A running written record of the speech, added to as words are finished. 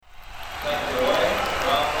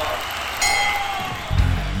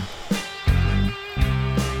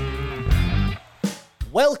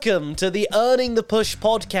Welcome to the Earning the Push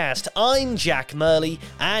podcast. I'm Jack Murley,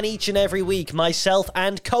 and each and every week, myself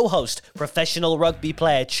and co-host, professional rugby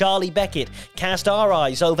player Charlie Beckett, cast our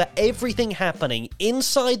eyes over everything happening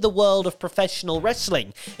inside the world of professional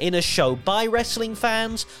wrestling in a show by wrestling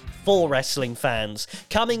fans for wrestling fans.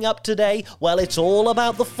 Coming up today, well, it's all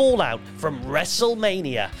about the fallout from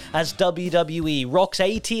WrestleMania as WWE rocks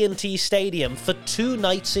AT&T Stadium for 2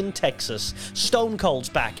 nights in Texas. Stone Cold's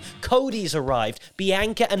back, Cody's arrived,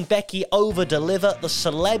 Bianca and Becky over-deliver, the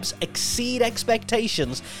celebs exceed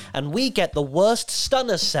expectations, and we get the worst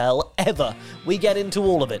stunner cell ever. We get into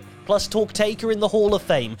all of it. Plus talk Taker in the Hall of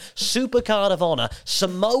Fame, Supercard of Honor,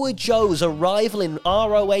 Samoa Joe's arrival in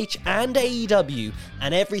ROH and AEW,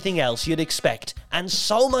 and everything else you'd expect, and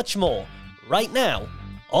so much more, right now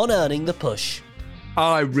on Earning the Push.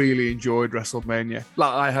 I really enjoyed WrestleMania.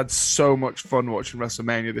 I had so much fun watching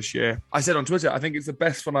WrestleMania this year. I said on Twitter, I think it's the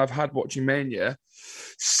best fun I've had watching Mania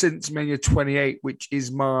since Mania 28, which is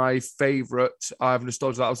my favourite. I have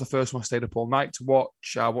nostalgia. That was the first one I stayed up all night to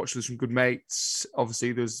watch. I watched with some good mates.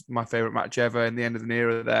 Obviously, there's my favourite match ever in the end of an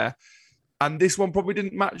era there. And this one probably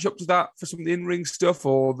didn't match up to that for some of the in-ring stuff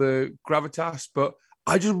or the gravitas, but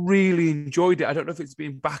I just really enjoyed it. I don't know if it's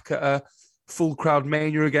been back at a full crowd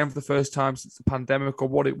Mania again for the first time since the pandemic or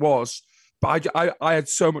what it was, but I had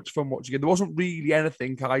so much fun watching it. There wasn't really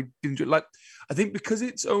anything I didn't enjoy. I think because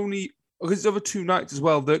it's over 2 nights as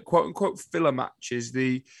well, the quote unquote filler matches,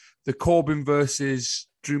 the Corbin versus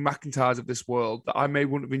Drew McIntyres of this world, that I may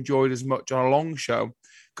wouldn't have enjoyed as much on a long show.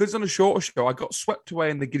 Because on a shorter show, I got swept away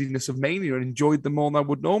in the giddiness of Mania and enjoyed them more than I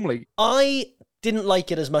would normally. I didn't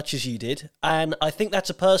like it as much as you did, and I think that's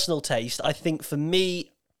a personal taste. I think for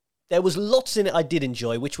me, there was lots in it I did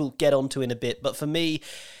enjoy, which we'll get onto in a bit, but for me,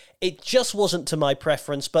 it just wasn't to my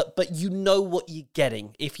preference, but you know what you're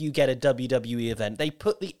getting if you get a WWE event. They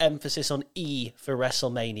put the emphasis on E for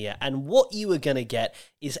WrestleMania, and what you are going to get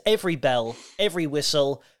is every bell, every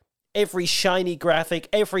whistle, every shiny graphic,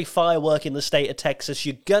 every firework in the state of Texas.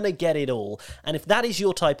 You're going to get it all, and if that is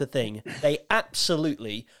your type of thing, they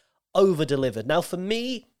absolutely over-delivered. Now, for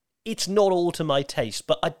me, it's not all to my taste,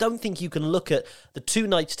 but I don't think you can look at the 2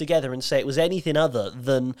 nights together and say it was anything other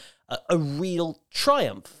than a real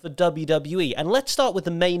triumph for WWE. And let's start with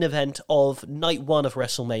the main event of night 1 of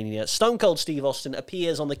WrestleMania. Stone Cold Steve Austin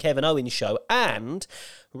appears on the Kevin Owens show and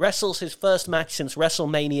wrestles his first match since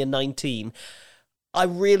WrestleMania 19. I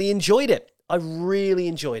really enjoyed it.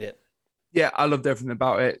 Yeah, I loved everything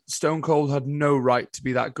about it. Stone Cold had no right to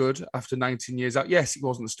be that good after 19 years out. Yes, he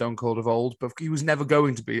wasn't the Stone Cold of old, but he was never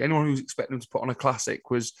going to be. Anyone who was expecting him to put on a classic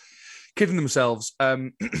was kidding themselves.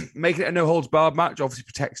 Making it a no-holds-barred match obviously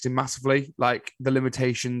protects him massively. Like, the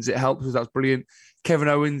limitations, it helps us. That's brilliant. Kevin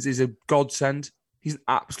Owens is a godsend. He's an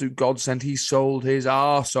absolute godsend. He sold his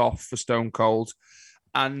arse off for Stone Cold.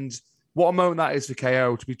 And what a moment that is for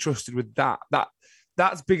KO, to be trusted with that.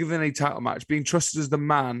 That's bigger than any title match. Being trusted as the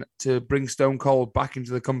man to bring Stone Cold back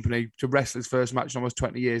into the company to wrestle his first match in almost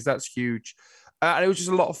 20 years, that's huge. And it was just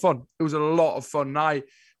a lot of fun. It was a lot of fun.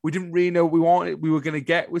 We didn't really know what we were going to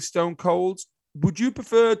get with Stone Cold. Would you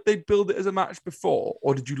prefer they build it as a match before,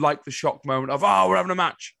 or did you like the shock moment of, we're having a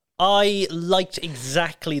match? I liked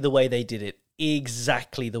exactly the way they did it.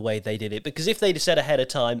 Because if they'd said ahead of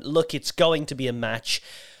time, look, it's going to be a match,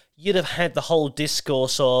 you'd have had the whole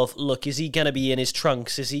discourse of, look, is he going to be in his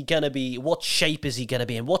trunks? What shape is he going to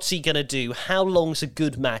be in? What's he going to do? How long's a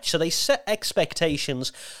good match? So they set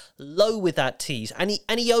expectations low with that tease, and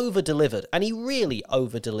he over-delivered, and he really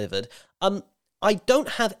over-delivered. I don't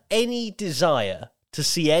have any desire to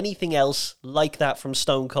see anything else like that from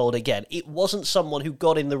Stone Cold again. It wasn't someone who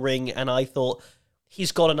got in the ring, and I thought,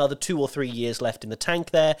 he's got another 2 or 3 years left in the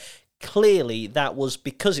tank there. Clearly, that was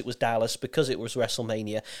because it was Dallas, because it was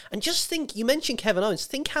WrestleMania. And just think, you mentioned Kevin Owens,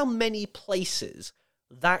 think how many places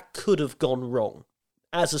that could have gone wrong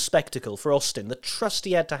as a spectacle for Austin. The trust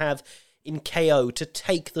he had to have in KO to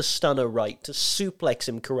take the stunner right, to suplex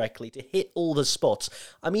him correctly, to hit all the spots.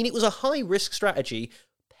 I mean, it was a high-risk strategy,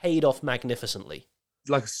 paid off magnificently.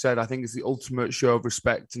 Like I said, I think it's the ultimate show of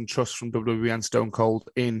respect and trust from WWE and Stone Cold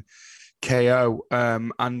in KO,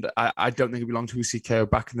 and I don't think it'll be long till we see KO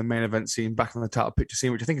back in the main event scene, back on the title picture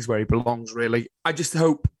scene, which I think is where he belongs, really. I just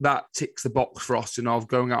hope that ticks the box for Austin of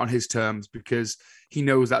going out on his terms, because he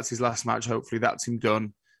knows that's his last match. Hopefully that's him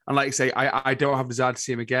done. And like I say, I don't have a desire to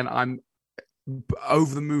see him again. I'm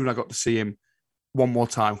over the moon I got to see him one more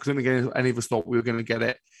time, because I don't think any of us thought we were going to get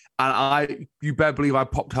it. And you better believe I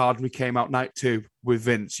popped hard when we came out night 2 with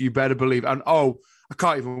Vince. You better believe. And I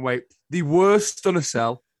can't even wait. The worst stunner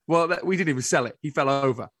cell Well, we didn't even sell it. He fell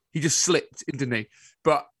over. He just slipped, didn't he?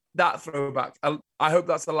 But that throwback, I hope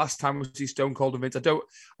that's the last time we see Stone Cold and Vince.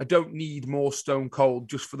 I don't need more Stone Cold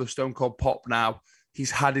just for the Stone Cold pop now.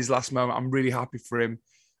 He's had his last moment. I'm really happy for him.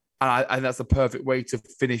 And that's the perfect way to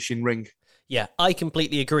finish in ring. Yeah, I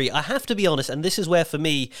completely agree. I have to be honest, and this is where for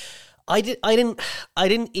me, I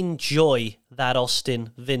didn't enjoy that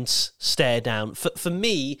Austin Vince stare down. For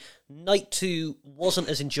me, night 2 wasn't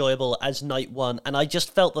as enjoyable as night 1, and I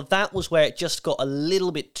just felt that was where it just got a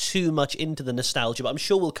little bit too much into the nostalgia. But I'm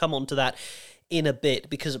sure we'll come on to that in a bit,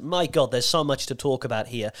 because my God, there's so much to talk about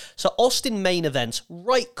here. So Austin main events,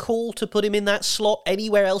 right call to put him in that slot.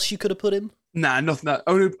 Anywhere else you could have put him? Nah, nothing.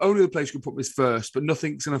 Only the place you could put him is first, but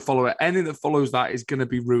nothing's going to follow it. Anything that follows that is going to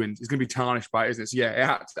be ruined. It's going to be tarnished by it, isn't it? So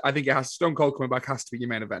yeah, I think it has. Stone Cold coming back has to be your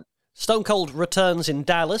main event. Stone Cold returns in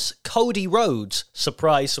Dallas. Cody Rhodes,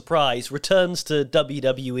 surprise, surprise, returns to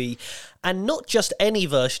WWE. And not just any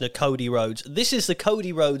version of Cody Rhodes. This is the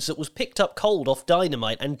Cody Rhodes that was picked up cold off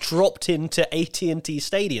Dynamite and dropped into AT&T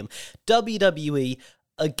Stadium. WWE,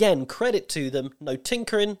 again, credit to them. No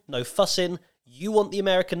tinkering, no fussing. You want the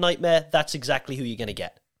American Nightmare, that's exactly who you're going to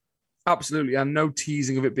get. Absolutely, and no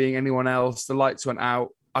teasing of it being anyone else. The lights went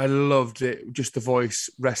out. I loved it. Just the voice.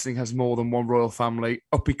 Wrestling has more than one royal family.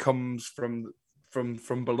 Up he comes from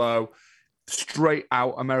below. Straight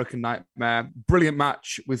out American Nightmare. Brilliant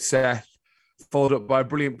match with Seth, followed up by a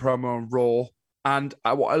brilliant promo on Raw. And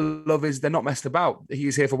what I love is they're not messed about. He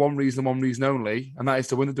is here for one reason and one reason only, and that is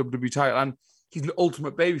to win the WWE title. And he's an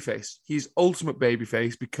ultimate babyface. He's ultimate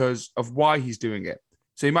babyface because of why he's doing it.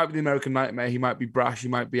 So he might be the American Nightmare, he might be brash, he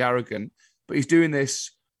might be arrogant, but he's doing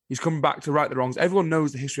this. He's coming back to right the wrongs. Everyone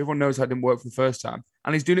knows the history. Everyone knows how it didn't work for the first time.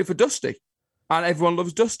 And he's doing it for Dusty. And everyone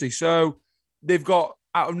loves Dusty. So they've got,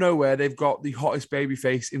 out of nowhere, they've got the hottest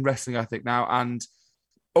babyface in wrestling, I think, now. And,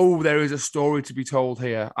 there is a story to be told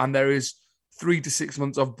here. And there is 3 to 6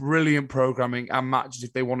 months of brilliant programming and matches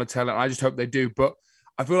if they want to tell it. And I just hope they do. But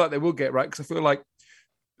I feel like they will get it right, because I feel like,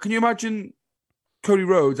 can you imagine Cody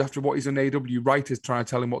Rhodes, after what he's on AEW, writers trying to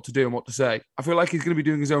tell him what to do and what to say? I feel like he's going to be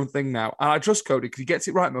doing his own thing now. And I trust Cody because he gets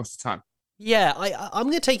it right most of the time. Yeah, I'm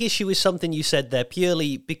going to take issue with something you said there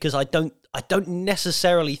purely because I don't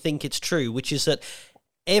necessarily think it's true, which is that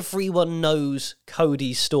everyone knows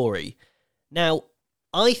Cody's story. Now,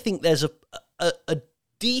 I think there's a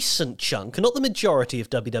decent chunk, not the majority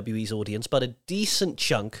of WWE's audience, but a decent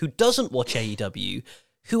chunk who doesn't watch AEW,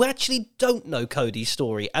 who actually don't know Cody's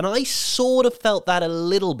story. And I sort of felt that a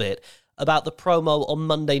little bit about the promo on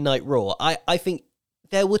Monday Night Raw. I think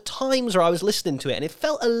there were times where I was listening to it and it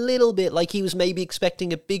felt a little bit like he was maybe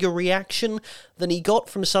expecting a bigger reaction than he got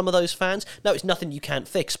from some of those fans. Now, it's nothing you can't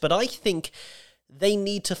fix, but I think they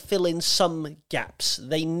need to fill in some gaps.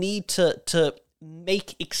 They need to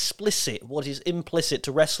make explicit what is implicit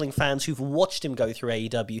to wrestling fans who've watched him go through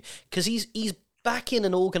AEW, because he's back in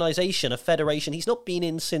an organization, a federation he's not been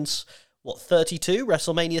in since, 32?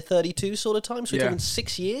 WrestleMania 32 sort of time? So we're talking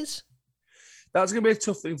 6 years? That's going to be a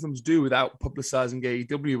tough thing for them to do without publicising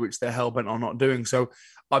AEW, which they're hell-bent on not doing. So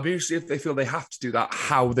I'll be interested if they feel they have to do that,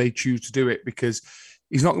 how they choose to do it, because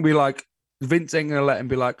he's not going to be like, Vince ain't going to let him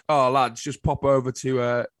be like, oh, lads, just pop over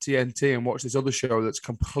to TNT and watch this other show that's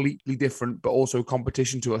completely different, but also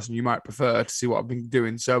competition to us, and you might prefer to see what I've been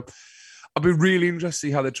doing. So I'll be really interested to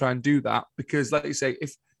see how they try and do that, because, like you say,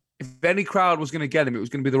 if any crowd was going to get him, it was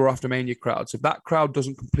going to be the Raw After Mania crowd. So if that crowd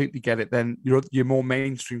doesn't completely get it, then your more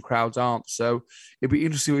mainstream crowds aren't. So it'd be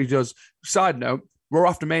interesting what he does. Side note, Raw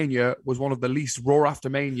After Mania was one of the least Raw After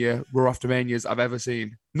Manias I've ever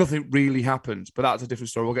seen. Nothing really happened, but that's a different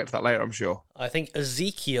story. We'll get to that later, I'm sure. I think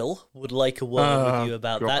Ezekiel would like a word with you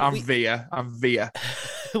about that. I'm Via.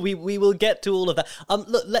 we will get to all of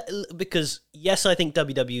that. Because yes, I think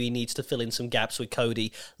WWE needs to fill in some gaps with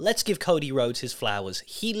Cody. Let's give Cody Rhodes his flowers.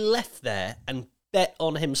 He left there and bet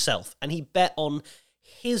on himself, and he bet on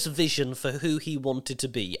his vision for who he wanted to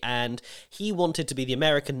be. And he wanted to be the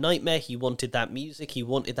American Nightmare. He wanted that music. He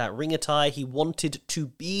wanted that ring attire. He wanted to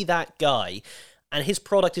be that guy. And his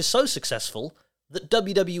product is so successful that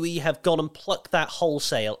WWE have gone and plucked that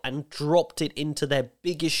wholesale and dropped it into their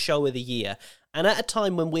biggest show of the year. And at a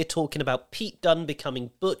time when we're talking about Pete Dunne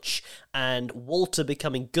becoming Butch and Walter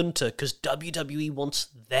becoming Gunter because WWE wants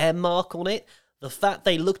their mark on it, the fact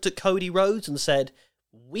they looked at Cody Rhodes and said,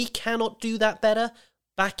 we cannot do that better,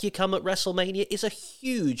 back you come at WrestleMania, is a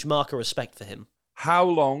huge mark of respect for him. How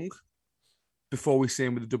long before we see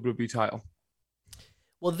him with the WWE title?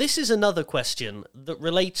 Well, this is another question that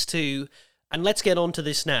relates to, and let's get on to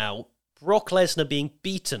this now, Brock Lesnar being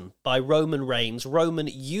beaten by Roman Reigns, Roman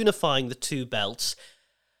unifying the two belts.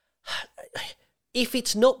 If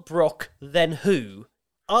it's not Brock, then who?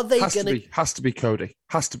 Are they going to... Has to be Cody.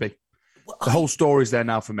 Has to be. The whole story's there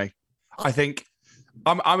now for me. I think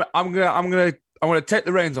I'm gonna take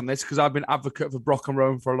the reins on this because I've been advocate for Brock and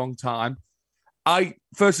Roman for a long time.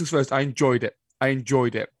 First things first, I enjoyed it.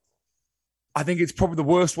 I think it's probably the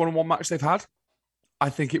worst one-on-one match they've had. I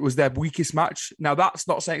think it was their weakest match. Now, that's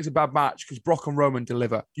not saying it's a bad match because Brock and Roman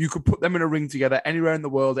deliver. You could put them in a ring together anywhere in the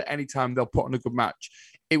world at any time. They'll put on a good match.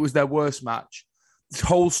 It was their worst match. This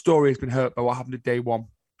whole story has been hurt by what happened at day one.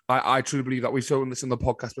 I truly believe that. We've shown this on the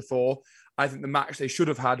podcast before. I think the match they should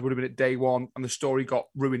have had would have been at day one, and the story got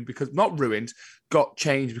ruined got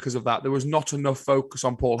changed because of that. There was not enough focus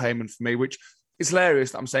on Paul Heyman for me, which is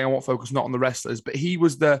hilarious that I'm saying I want focus not on the wrestlers, but he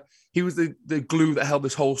was the glue that held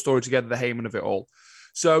this whole story together, the Heyman of it all.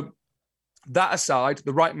 So that aside,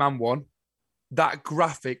 the right man won. That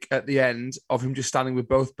graphic at the end of him just standing with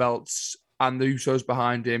both belts and the Usos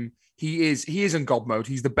behind him, he is in God mode.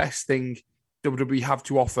 He's the best thing WWE have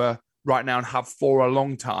to offer right now and have for a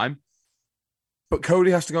long time. But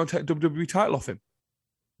Cody has to go and take the WWE title off him.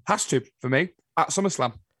 Has to, for me, at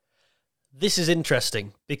SummerSlam. This is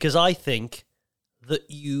interesting because I think that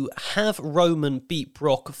you have Roman beat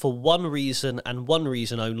Brock for one reason and one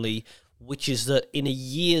reason only, which is that in a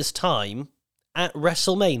year's time at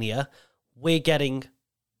WrestleMania, we're getting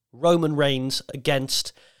Roman Reigns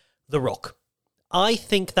against The Rock. I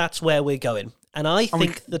think that's where we're going. And I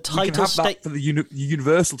think the title... We can have that for the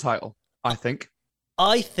Universal title, I think.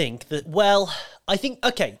 I think that,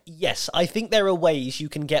 I think there are ways you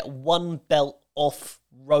can get one belt off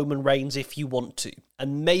Roman Reigns if you want to.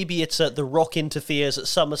 And maybe it's The Rock interferes at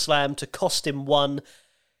SummerSlam to cost him one.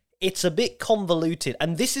 It's a bit convoluted.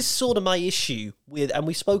 And this is sort of my issue with, and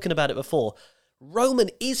we've spoken about it before, Roman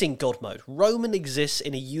is in God mode. Roman exists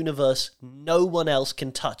in a universe no one else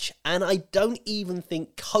can touch. And I don't even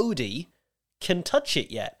think Cody can touch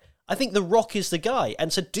it yet. I think The Rock is the guy.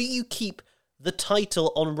 And so do you keep the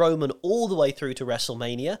title on Roman all the way through to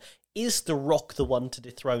WrestleMania? Is The Rock the one to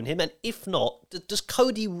dethrone him? And if not, does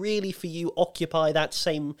Cody really, for you, occupy that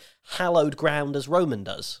same hallowed ground as Roman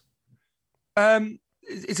does?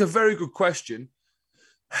 It's a very good question.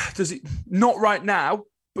 Does it? Not right now,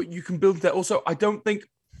 but you can build that. Also, I don't think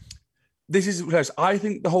this is... I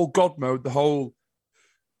think the whole God mode, the whole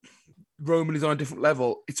Roman is on a different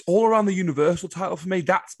level, it's all around the Universal title for me.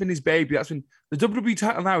 That's been his baby. That's been... The WWE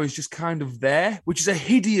title now is just kind of there, which is a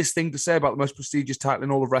hideous thing to say about the most prestigious title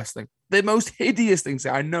in all of wrestling. The most hideous thing to say.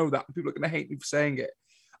 I know that. People are going to hate me for saying it.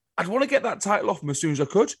 I'd want to get that title off him as soon as I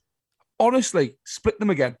could. Honestly, split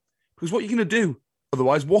them again. Because what are you going to do?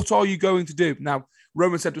 Otherwise, what are you going to do? Now,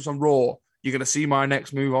 Roman said to us on Raw, you're going to see my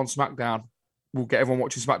next move on SmackDown. We'll get everyone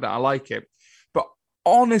watching SmackDown. I like it. But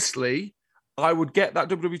honestly, I would get that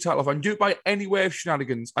WWE title off and do it by any way of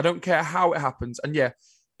shenanigans. I don't care how it happens. And yeah,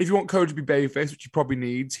 if you want Cody to be babyface, which he probably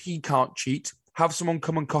needs, he can't cheat. Have someone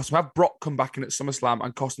come and cost him. Have Brock come back in at SummerSlam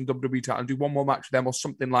and cost him WWE title and do one more match with them or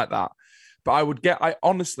something like that. But I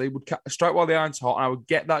honestly would strike while the iron's hot and I would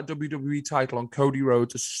get that WWE title on Cody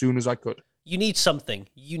Rhodes as soon as I could. You need something.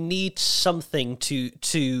 You need something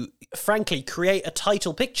to frankly, create a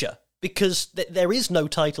title picture. Because there is no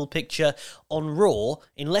title picture on Raw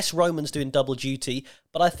unless Roman's doing double duty.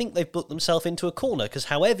 But I think they've booked themselves into a corner because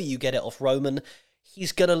however you get it off Roman,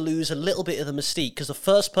 he's going to lose a little bit of the mystique. Because the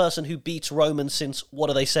first person who beats Roman since, what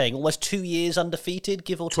are they saying, almost 2 years undefeated,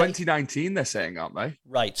 give or take? 2019, they're saying, aren't they?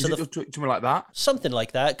 Right. So something like that? Something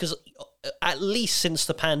like that. Because at least since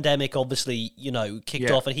the pandemic, obviously, kicked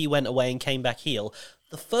off and he went away and came back heel,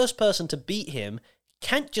 the first person to beat him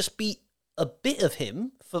can't just beat a bit of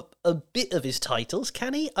him for a bit of his titles,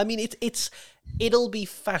 can he? I mean, it'll be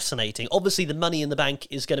fascinating. Obviously, the Money in the Bank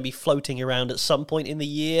is going to be floating around at some point in the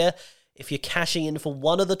year. If you're cashing in for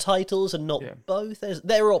one of the titles and not both,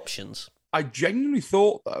 there are options. I genuinely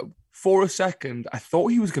thought, though, for a second, I thought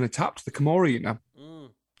he was going to tap to the Kimura,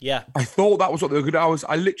 Yeah. I thought that was what they were going to do.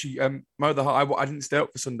 I literally, my other half, I didn't stay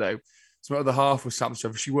up for Sunday. So my other half was sat on the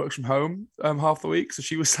sofa. She works from home half the week. So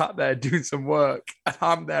she was sat there doing some work. And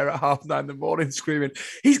I'm there at 9:30 in the morning screaming,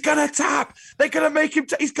 he's going to tap. They're going to make him,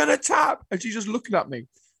 he's going to tap. And she's just looking at me.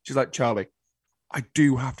 She's like, Charlie, I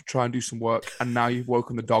do have to try and do some work. And now you've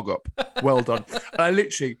woken the dog up. Well done. And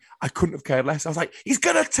I couldn't have cared less. I was like, he's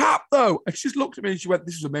going to tap though. And she just looked at me and she went,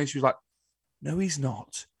 this is amazing. She was like, no, he's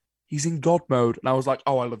not. He's in God mode. And I was like,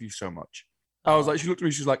 oh, I love you so much. I was like, she looked at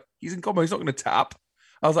me. She was like, he's in God mode. He's not going to tap.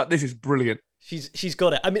 I was like, this is brilliant. She's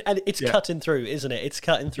got it. I mean, and it's cutting through, isn't it? It's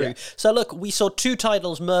cutting through. Yeah. So look, we saw two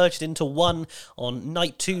titles merged into one on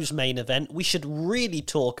Night 2's main event. We should really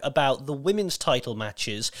talk about the women's title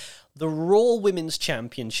matches. The Raw Women's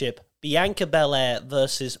Championship, Bianca Belair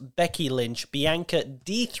versus Becky Lynch. Bianca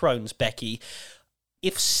dethrones Becky.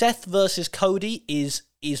 if Seth versus Cody is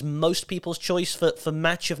most people's choice for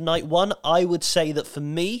match of night one, I would say that for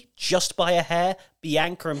me, just by a hair,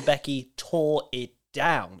 Bianca and Becky tore it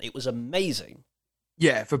down. It was amazing.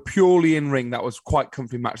 Yeah, for purely in ring, that was quite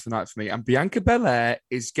comfy match of the night for me. And Bianca Belair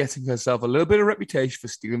is getting herself a little bit of reputation for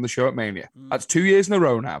stealing the show at Mania. That's 2 years in a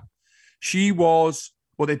row now. She was,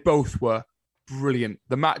 well, they both were brilliant.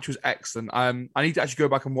 The match was excellent. I need to actually go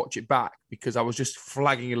back and watch it back because I was just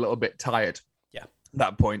flagging a little bit tired. Yeah, at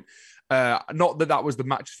that point. Not that was the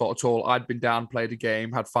match's fault at all. I'd been down, played a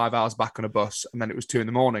game, had 5 hours back on a bus, and then it was 2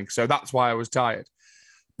 a.m. So that's why I was tired.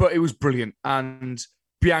 But it was brilliant. And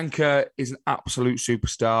Bianca is an absolute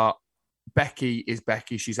superstar. Becky is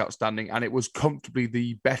Becky. She's outstanding. And it was comfortably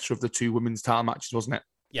the better of the 2 women's title matches, wasn't it?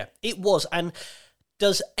 Yeah, it was. And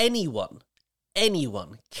does anyone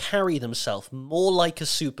carry themselves more like a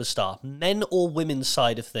superstar, men or women's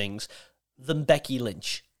side of things, than Becky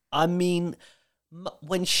Lynch? I mean,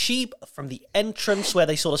 when she, from the entrance where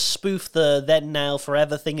they sort of spoof the then now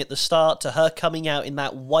forever thing at the start to her coming out in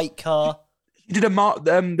that white car. They did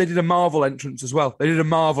a Marvel entrance as well. They did a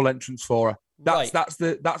Marvel entrance for her. That's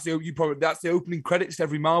the opening credits to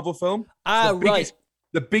every Marvel film.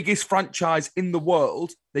 The biggest franchise in the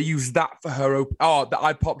world. They used that for her. That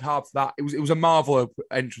I popped hard for that. It was a Marvel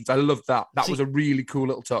entrance. I loved that. That was a really cool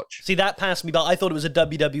little touch. See, that passed me by. I thought it was a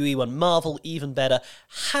WWE one. Marvel, even better.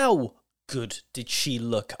 How good did she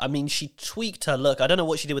look? I mean, she tweaked her look. I don't know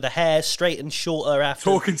what she did with her hair, straightened shorter after.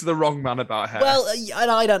 Talking to the wrong man about hair. Well,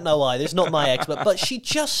 and I don't know why. It's not my expert, but she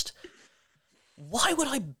just. Why would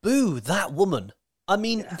I boo that woman? I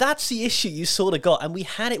mean, that's the issue you sort of got, and we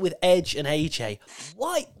had it with Edge and AJ.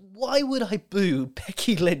 Why would I boo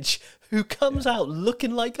Becky Lynch, who comes out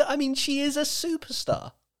looking like that? I mean, she is a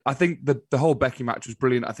superstar. I think the whole Becky match was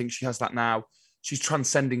brilliant. I think she has that now. She's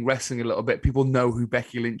transcending wrestling a little bit. People know who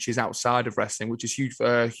Becky Lynch is outside of wrestling, which is huge for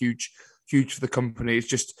her, huge for the company. It's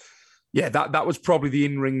just, yeah, that was probably the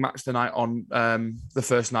in-ring match tonight on the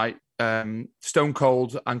first night. Stone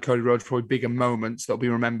Cold and Cody Rhodes probably bigger moments that'll be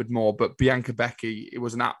remembered more, but Bianca Becky, it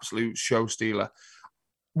was an absolute show stealer.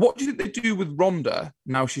 What do you think they do with Ronda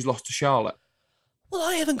now she's lost to Charlotte? Well,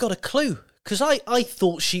 I haven't got a clue, because I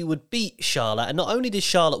thought she would beat Charlotte, and not only did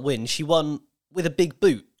Charlotte win, she won with a big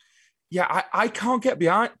boot. Yeah, I can't get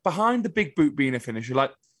behind the big boot being a finisher.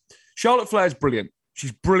 Like, Charlotte Flair's brilliant.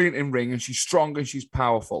 She's brilliant in ring, and she's strong and she's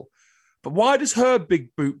powerful. But why does her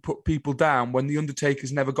big boot put people down when The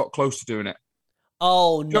Undertaker's never got close to doing it?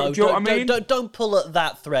 Oh, no. Do you know what I mean? Don't pull at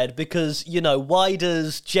that thread because, why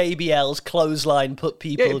does JBL's clothesline put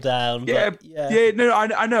people down?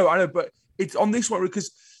 I know. But it's on this one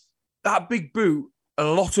because that big boot, a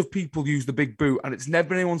lot of people use the big boot and it's never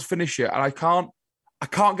been anyone's finisher. And I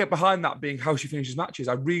can't get behind that being how she finishes matches.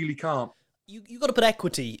 I really can't. You got to put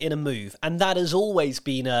equity in a move. And that has always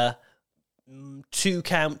been a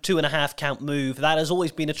 2.5 count move. That has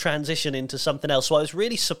always been a transition into something else. So I was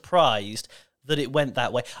really surprised that it went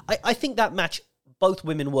that way. I think that match, both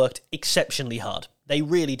women worked exceptionally hard. They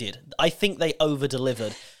really did. I think they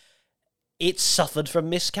over-delivered. It suffered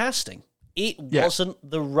from miscasting. It wasn't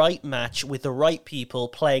the right match with the right people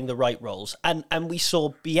playing the right roles. And we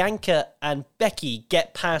saw Bianca and Becky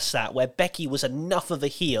get past that, where Becky was enough of a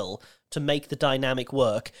heel to make the dynamic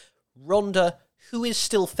work. Ronda, who is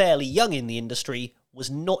still fairly young in the industry,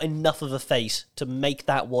 was not enough of a face to make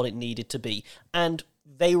that what it needed to be. And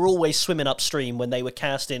they were always swimming upstream when they were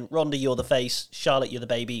cast in, Ronda, you're the face, Charlotte, you're the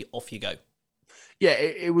baby, off you go. Yeah,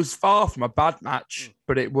 it was far from a bad match,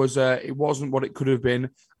 but it wasn't what it could have been.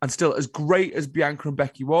 And still, as great as Bianca and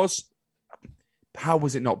Becky was, how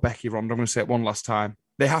was it not Becky, Ronda? I'm going to say it one last time.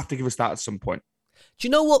 They have to give us that at some point. Do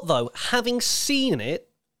you know what, though? Having seen it,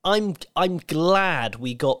 I'm glad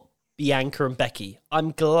we got Bianca and Becky.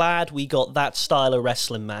 I'm glad we got that style of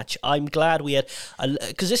wrestling match. I'm glad we had...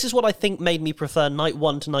 Because this is what I think made me prefer Night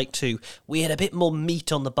 1 to Night 2. We had a bit more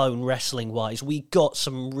meat on the bone wrestling-wise. We got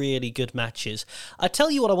some really good matches. I tell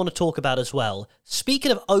you what I want to talk about as well.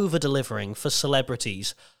 Speaking of over-delivering for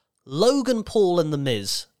celebrities, Logan Paul and The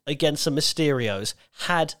Miz against the Mysterios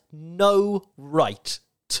had no right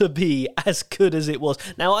to be as good as it was.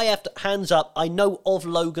 Now, I have to... Hands up, I know of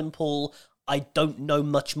Logan Paul... I don't know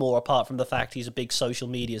much more apart from the fact he's a big social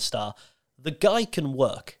media star. The guy can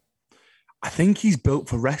work. I think he's built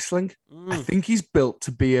for wrestling. I think he's built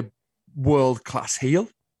to be a world-class heel.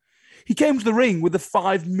 He came to the ring with a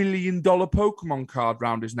 $5 million Pokemon card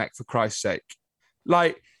round his neck, for Christ's sake.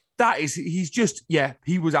 Like,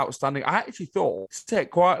 he was outstanding. I actually thought, say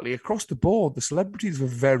it quietly, across the board, the celebrities were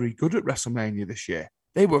very good at WrestleMania this year.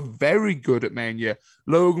 They were very good at Mania.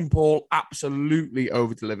 Logan Paul absolutely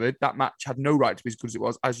over-delivered. That match had no right to be as good as it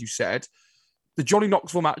was, as you said. The Johnny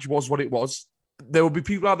Knoxville match was what it was. There will be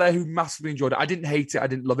people out there who massively enjoyed it. I didn't hate it. I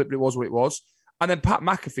didn't love it, but it was what it was. And then Pat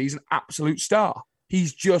McAfee's an absolute star.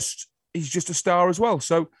 He's just a star as well.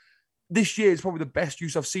 So this year is probably the best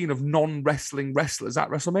use I've seen of non-wrestling wrestlers at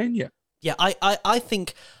WrestleMania. Yeah, I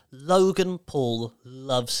think Logan Paul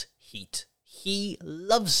loves heat. He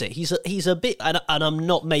loves it. He's a bit, and I'm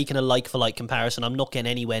not making a like-for-like comparison. I'm not getting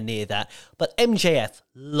anywhere near that. But MJF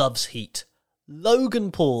loves heat.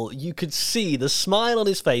 Logan Paul, you could see the smile on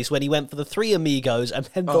his face when he went for the Three Amigos and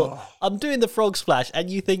then thought, I'm doing the frog splash. And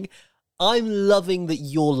you think, I'm loving that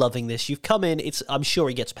you're loving this. You've come in, I'm sure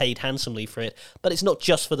he gets paid handsomely for it, but it's not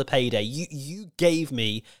just for the payday. You gave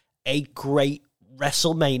me a great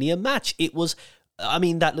WrestleMania match. It was,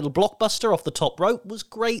 that little blockbuster off the top rope was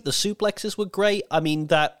great. The suplexes were great.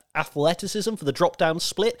 That athleticism for the drop-down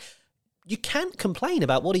split. You can't complain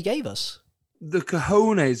about what he gave us. The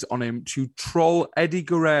cojones on him to troll Eddie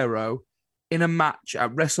Guerrero in a match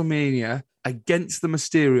at WrestleMania against the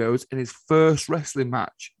Mysterios in his first wrestling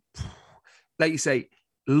match. Like you say,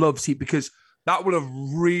 loves heat, because that would have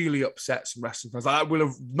really upset some wrestling fans. That would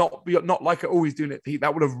have not like always doing it for heat.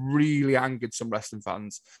 That would have really angered some wrestling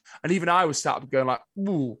fans. And even I was sat going like,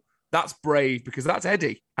 ooh, that's brave, because that's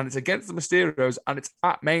Eddie and it's against the Mysterios and it's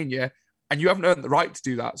at Mania and you haven't earned the right to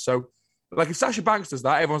do that. So like if Sasha Banks does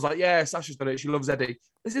that, everyone's like, yeah, Sasha's done it. She loves Eddie.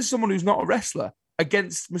 This is someone who's not a wrestler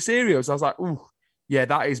against Mysterios. I was like, ooh, yeah,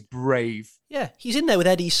 that is brave. Yeah, he's in there with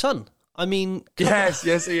Eddie's son. Yes,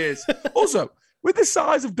 he is. Also, with the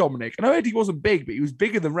size of Dominic, I know Eddie wasn't big, but he was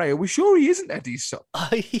bigger than Ray. Are we sure he isn't Eddie's son?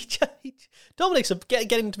 Dominic's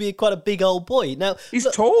getting to be quite a big old boy. Now he's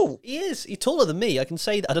tall. He is. He's taller than me. I can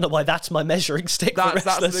say that. I don't know why that's my measuring stick for wrestlers.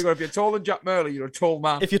 That's the thing. If you're taller than Jack Murley, you're a tall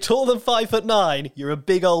man. If you're taller than 5'9", you're a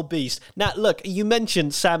big old beast. Now, look, you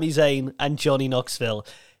mentioned Sami Zayn and Johnny Knoxville.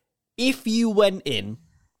 If you went in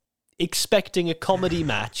expecting a comedy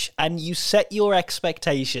match and you set your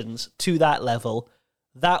expectations to that level,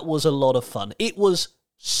 that was a lot of fun. It was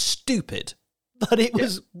stupid, but it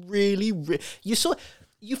was really...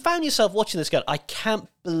 You found yourself watching this going, I can't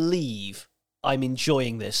believe I'm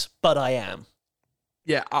enjoying this, but I am.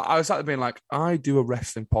 Yeah, I was sat there being like, I do a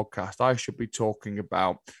wrestling podcast. I should be talking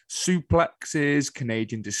about suplexes,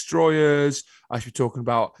 Canadian destroyers. I should be talking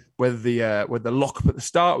about whether the lockup at the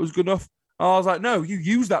start was good enough. And I was like, no, you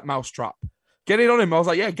use that mousetrap. Get it on him. I was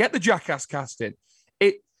like, yeah, get the jackass cast in.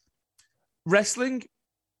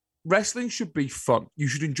 Wrestling should be fun. You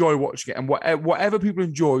should enjoy watching it. And whatever people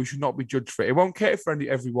enjoy, you should not be judged for it. It won't cater for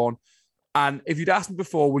everyone. And if you'd asked me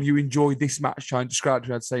before, will you enjoy this match, trying to describe it to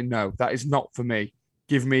me, I'd say, no, that is not for me.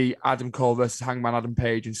 Give me Adam Cole versus Hangman Adam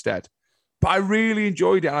Page instead. But I really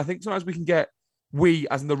enjoyed it. And I think sometimes we can get,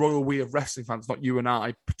 as in the royal we of wrestling fans, not you and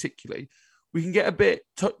I particularly, we can get a bit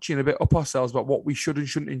touchy and a bit up ourselves about what we should and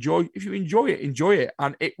shouldn't enjoy. If you enjoy it, enjoy it.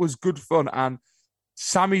 And it was good fun. And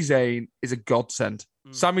Sami Zayn is a godsend.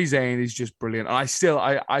 Sami Zayn is just brilliant. And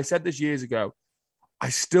I said this years ago, I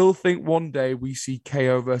still think one day we see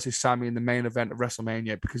KO versus Sami in the main event of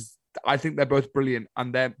WrestleMania, because I think they're both brilliant.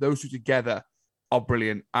 And those two together are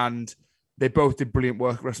brilliant. And they both did brilliant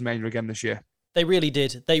work at WrestleMania again this year. They really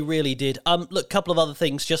did. They really did. Look, a couple of other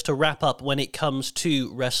things just to wrap up when it comes to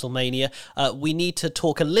WrestleMania. We need to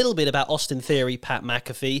talk a little bit about Austin Theory, Pat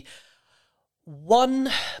McAfee. One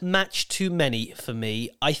match too many for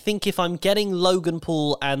me. I think if I'm getting Logan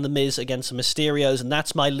Paul and The Miz against the Mysterios, and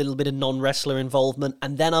that's my little bit of non-wrestler involvement,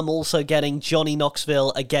 and then I'm also getting Johnny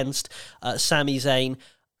Knoxville against Sami Zayn,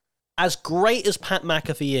 as great as Pat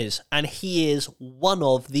McAfee is, and he is one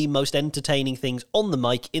of the most entertaining things on the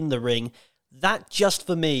mic, in the ring, that just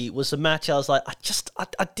for me was a match I was like,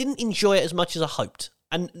 I didn't enjoy it as much as I hoped.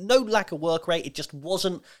 And no lack of work rate, it just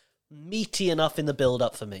wasn't meaty enough in the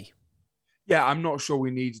build-up for me. Yeah, I'm not sure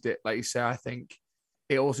we needed it. Like you say, I think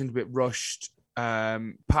it all seemed a bit rushed.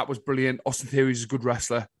 Pat was brilliant. Austin Theory is a good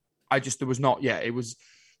wrestler. That's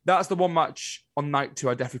the one match on night 2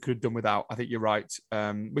 I definitely could have done without. I think you're right,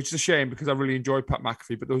 which is a shame because I really enjoyed Pat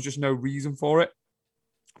McAfee, but there was just no reason for it.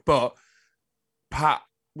 But Pat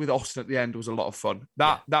with Austin at the end was a lot of fun.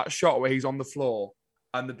 That shot where he's on the floor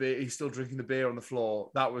and he's still drinking the beer on the floor,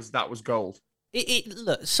 that was gold.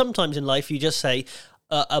 Look, sometimes in life you just say,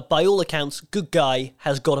 by all accounts, good guy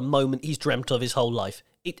has got a moment he's dreamt of his whole life.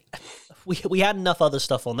 We had enough other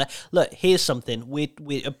stuff on there. Look, here's something.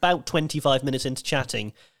 We're about 25 minutes into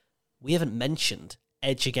chatting. We haven't mentioned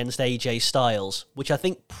Edge against AJ Styles, which I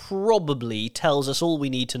think probably tells us all we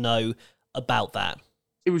need to know about that.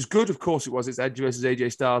 It was good, of course it was. It's Edge versus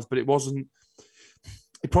AJ Styles, but it wasn't...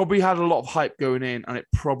 It probably had a lot of hype going in, and it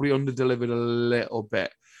probably under-delivered a little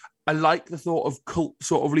bit. I like the thought of cult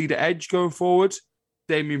sort of leader Edge going forward.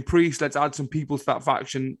 Damian Priest. Let's add some people to that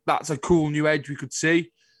faction. That's a cool new Edge we could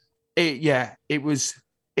see. It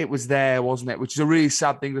was there, wasn't it? Which is a really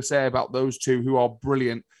sad thing to say about those two who are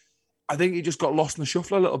brilliant. I think it just got lost in the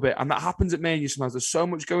shuffle a little bit. And that happens at Mania sometimes. There's so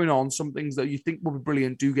much going on. Some things that you think will be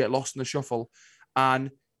brilliant do get lost in the shuffle.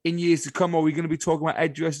 And in years to come, are we going to be talking about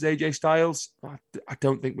Edge versus AJ Styles? I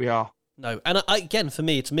don't think we are. No. And again, for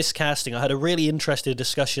me, it's miscasting. I had a really interesting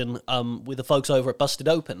discussion with the folks over at Busted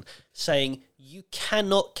Open saying you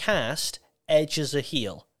cannot cast Edge as a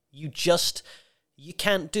heel. You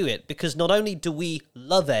can't do it because not only do we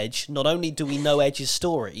love Edge, not only do we know Edge's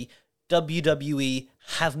story, WWE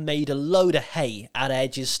have made a load of hay out of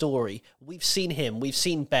Edge's story. We've seen him, we've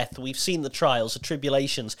seen Beth, we've seen the trials, the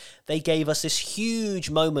tribulations. They gave us this huge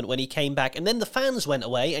moment when he came back, and then the fans went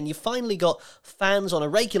away, and you finally got fans on a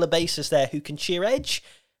regular basis there who can cheer Edge,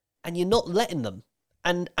 and you're not letting them.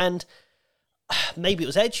 And maybe it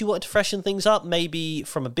was Edge who wanted to freshen things up. Maybe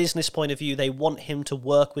from a business point of view, they want him to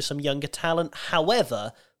work with some younger talent.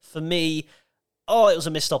 However, for me, it was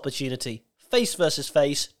a missed opportunity. Face versus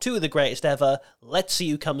face, two of the greatest ever. Let's see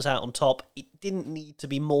who comes out on top. It didn't need to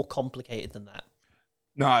be more complicated than that.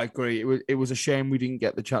 No, I agree. It was a shame we didn't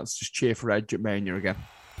get the chance to just cheer for Edge at Mania again.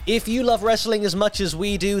 If you love wrestling as much as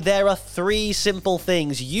we do, there are 3 simple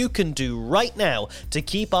things you can do right now to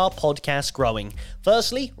keep our podcast growing.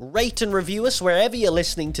 Firstly, rate and review us wherever you're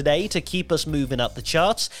listening today to keep us moving up the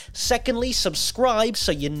charts. Secondly, subscribe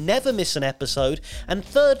so you never miss an episode. And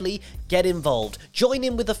thirdly, get involved. Join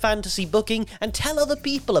in with the fantasy booking and tell other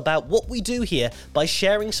people about what we do here by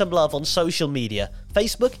sharing some love on social media.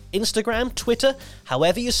 Facebook, Instagram, Twitter,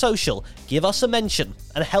 however you're social, give us a mention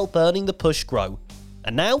and help Earning the Push grow.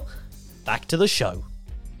 And now, back to the show.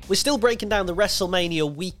 We're still breaking down the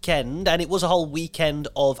WrestleMania weekend, and it was a whole weekend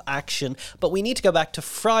of action, but we need to go back to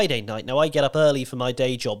Friday night. Now, I get up early for my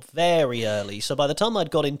day job, very early, so by the time I'd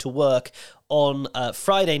got into work on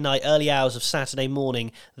Friday night, early hours of Saturday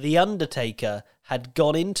morning, The Undertaker had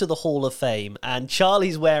gone into the Hall of Fame, and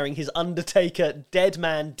Charlie's wearing his Undertaker Dead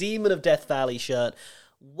Man Demon of Death Valley shirt.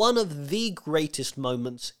 One of the greatest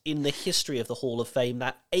moments in the history of the Hall of Fame,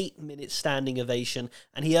 that 8-minute standing ovation,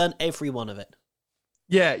 and he earned every one of it.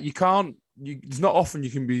 Yeah, it's not often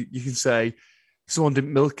you can say someone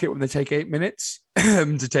didn't milk it when they take 8 minutes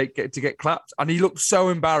to get clapped. And he looked so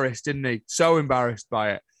embarrassed, didn't he? So embarrassed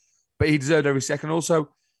by it. But he deserved every second.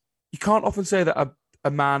 Also, you can't often say that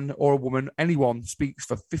a man or a woman, anyone, speaks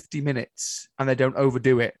for 50 minutes and they don't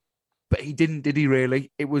overdo it. But he didn't, did he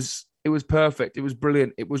really? It was perfect. It was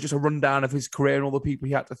brilliant. It was just a rundown of his career and all the people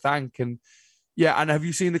he had to thank. And yeah, and have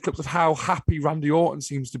you seen the clips of how happy Randy Orton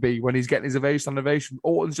seems to be when he's getting his ovation?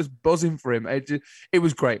 Orton's just buzzing for him. It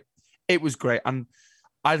was great. It was great. And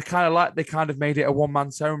I kind of like they kind of made it a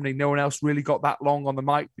one-man ceremony. No one else really got that long on the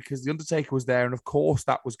mic because The Undertaker was there. And of course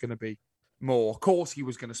that was going to be more. Of course he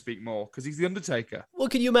was going to speak more because he's The Undertaker. Well,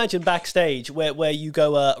 can you imagine backstage where you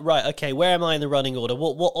go, right, okay, where am I in the running order?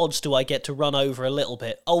 What odds do I get to run over a little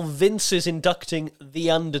bit? Oh, Vince is inducting The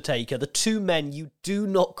Undertaker, the two men you do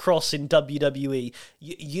not cross in WWE.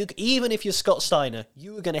 You even if you're Scott Steiner,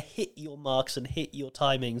 you are going to hit your marks and hit your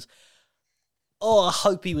timings. Oh, I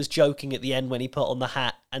hope he was joking at the end when he put on the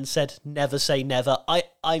hat and said, never say never.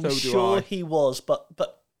 I'm sure he was, but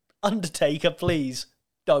Undertaker, please,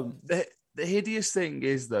 don't. The hideous thing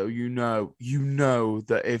is, though, you know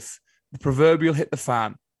that if the proverbial hit the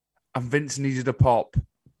fan and Vince needed a pop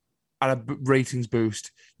and a ratings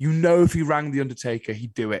boost, if he rang The Undertaker,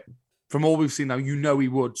 he'd do it. From all we've seen now, he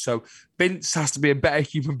would. So Vince has to be a better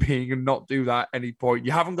human being and not do that at any point.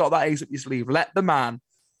 You haven't got that ace up your sleeve. Let the man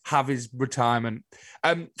have his retirement.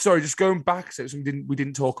 Sorry, just going back, so something we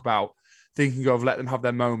didn't talk about, thinking of let them have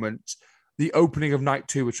their moment. The opening of night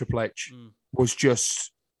 2 with Triple H was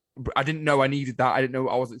just... I didn't know I needed that. I didn't know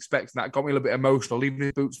I wasn't expecting that. It got me a little bit emotional. Leaving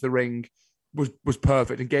his boots to the ring was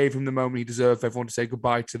perfect and gave him the moment he deserved for everyone to say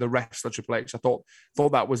goodbye to the wrestler Triple H. I thought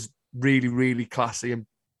that was really, really classy and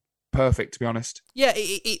perfect, to be honest. Yeah,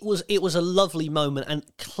 it was a lovely moment and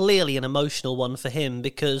clearly an emotional one for him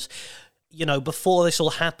because, before this all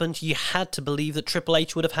happened, you had to believe that Triple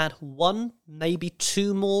H would have had 1, maybe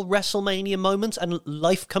 2 more WrestleMania moments, and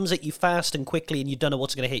life comes at you fast and quickly and you don't know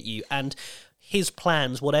what's going to hit you. And his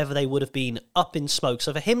plans, whatever they would have been, up in smoke.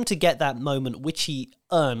 So for him to get that moment, which he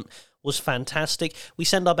earned, was fantastic. We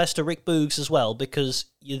send our best to Rick Boogs as well, because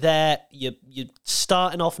you're there, you're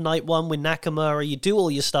starting off night 1 with Nakamura, you do all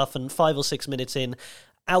your stuff, and 5 or 6 minutes in,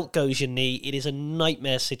 out goes your knee. It is a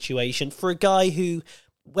nightmare situation for a guy who,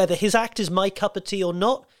 whether his act is my cup of tea or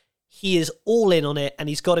not, he is all in on it, and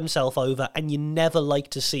he's got himself over, and you never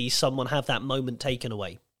like to see someone have that moment taken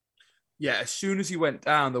away. Yeah, as soon as he went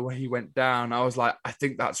down, the way he went down, I was like, I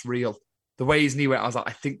think that's real. The way his knee went, I was like,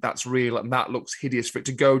 I think that's real, and that looks hideous. For it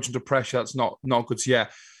to go under pressure, that's not good. So yeah,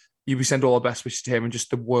 we send all our best wishes to him, and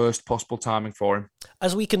just the worst possible timing for him.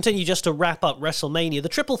 As we continue just to wrap up WrestleMania, the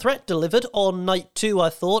triple threat delivered on night 2,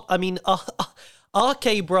 I thought. I mean,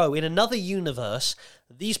 RK Bro, in another universe,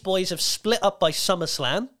 these boys have split up by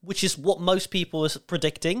SummerSlam, which is what most people were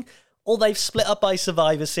predicting, or they've split up by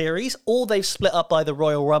Survivor Series, or they've split up by the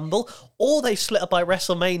Royal Rumble, or they've split up by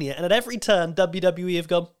WrestleMania, and at every turn, WWE have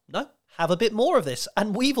gone, no, have a bit more of this.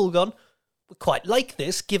 And we've all gone, we quite like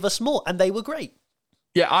this, give us more. And they were great.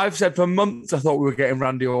 Yeah, I've said for months I thought we were getting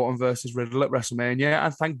Randy Orton versus Riddle at WrestleMania,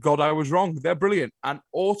 and thank God I was wrong. They're brilliant. And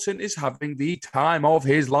Orton is having the time of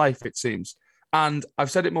his life, it seems. And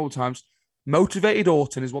I've said it more times, motivated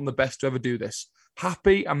Orton is one of the best to ever do this.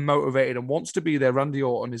 Happy and motivated and wants to be there. Randy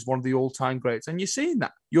Orton is one of the all-time greats. And you're seeing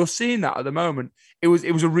that. You're seeing that at the moment. It was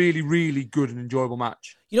a really, really good and enjoyable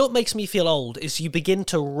match. You know what makes me feel old is you begin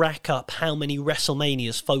to rack up how many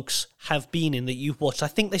WrestleManias folks have been in that you've watched. I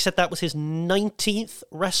think they said that was his 19th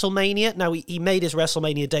WrestleMania. Now, he made his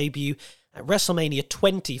WrestleMania debut at WrestleMania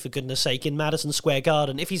 20, for goodness sake, in Madison Square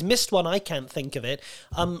Garden. If he's missed one, I can't think of it.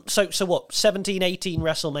 So what, 17, 18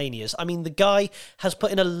 WrestleManias? I mean, the guy has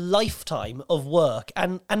put in a lifetime of work.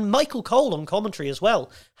 And Michael Cole on commentary as well,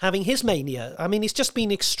 having his Mania. I mean, it's just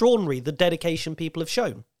been extraordinary, the dedication people have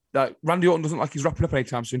shown. Randy Orton doesn't like he's wrapping up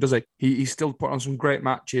anytime soon, does he? He's still putting on some great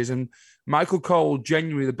matches. And Michael Cole,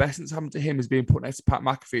 genuinely, the best that's happened to him is being put next to Pat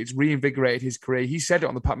McAfee. It's reinvigorated his career. He said it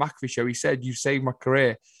on the Pat McAfee show. He said, "You've saved my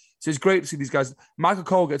career." So it's great to see these guys. Michael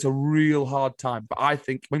Cole gets a real hard time, but I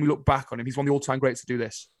think when we look back on him, he's one of the all-time greats to do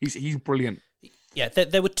this. He's brilliant. Yeah,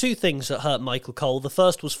 there were two things that hurt Michael Cole. The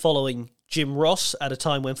first was following Jim Ross at a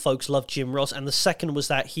time when folks loved Jim Ross, and the second was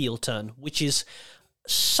that heel turn, which is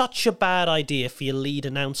such a bad idea for your lead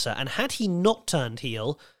announcer. And had he not turned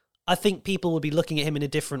heel, I think people would be looking at him in a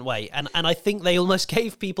different way. And I think they almost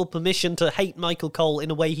gave people permission to hate Michael Cole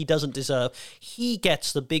in a way he doesn't deserve. He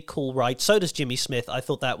gets the big call right. So does Jimmy Smith. I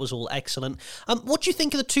thought that was all excellent. What do you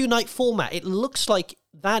think of the two-night format? It looks like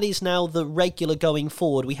that is now the regular going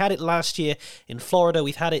forward. We had it last year in Florida.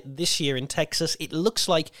 We've had it this year in Texas. It looks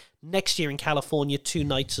like next year in California, 2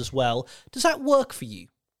 nights as well. Does that work for you?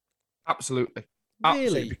 Absolutely. Really?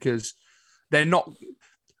 Absolutely, because they're not...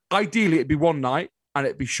 Ideally, it'd be 1 night, and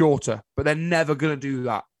it'd be shorter, but they're never going to do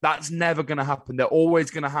that. That's never going to happen. They're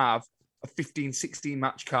always going to have a 15, 16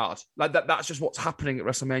 match card. Like that's just what's happening at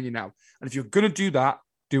WrestleMania now. And if you're going to do that,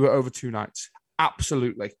 do it over 2 nights.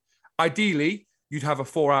 Absolutely. Ideally, you'd have a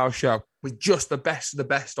 4-hour show with just the best of the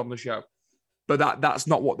best on the show. But that's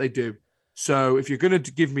not what they do. So if you're going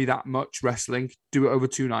to give me that much wrestling, do it over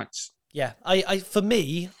 2 nights. Yeah, I for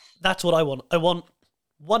me, that's what I want. I want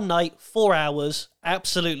 1 night, 4 hours,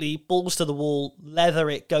 absolutely, balls to the wall, leather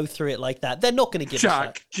it, go through it like that. They're not going to give us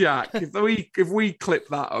that. Jack, if we clip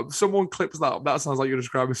that up, someone clips that up, that sounds like you're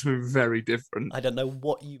describing something very different. I don't know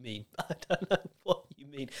what you mean.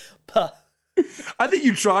 But I think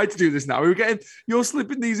you tried to do this now. You're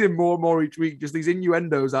slipping these in more and more each week, just these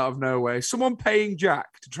innuendos out of nowhere. Someone paying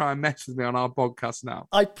Jack to try and mess with me on our podcast now.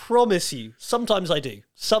 I promise you, sometimes I do.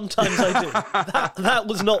 Sometimes I do. that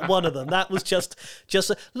was not one of them. That was just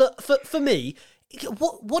look, for me,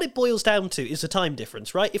 what it boils down to is the time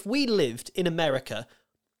difference, right? If we lived in America,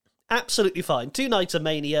 absolutely fine. 2 nights of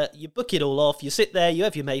Mania, you book it all off, you sit there, you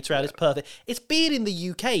have your mates around, it's perfect. It's being in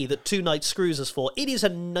the UK that 2 nights screws us for. It is a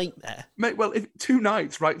nightmare. Mate, well, if 2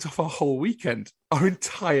 nights writes off our whole weekend, our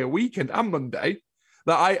entire weekend and Monday,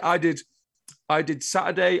 that I did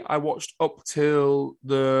Saturday, I watched up till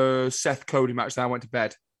the Seth Cody match, then I went to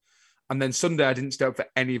bed. And then Sunday, I didn't stay up for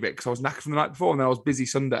any of it because I was knackered from the night before and then I was busy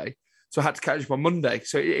Sunday. So I had to catch up on Monday.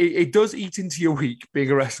 So it does eat into your week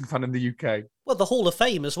being a wrestling fan in the UK. Well, the Hall of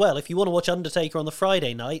Fame as well. If you want to watch Undertaker on the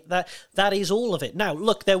Friday night, that is all of it. Now,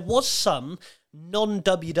 look, there was some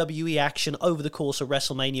non-WWE action over the course of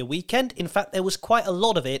WrestleMania weekend. In fact, there was quite a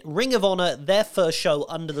lot of it. Ring of Honor, their first show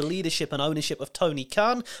under the leadership and ownership of Tony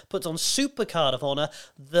Khan, puts on Supercard of Honor.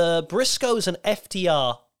 The Briscoes and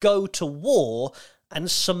FTR go to war. And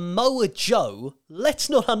Samoa Joe, let's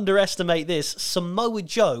not underestimate this, Samoa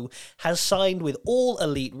Joe has signed with All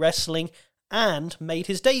Elite Wrestling and made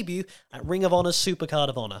his debut at Ring of Honor's Supercard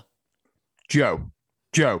of Honor. Joe.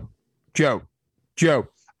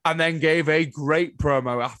 And then gave a great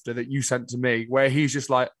promo after that you sent to me where he's just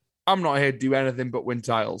like, I'm not here to do anything but win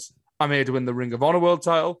titles. I'm here to win the Ring of Honor World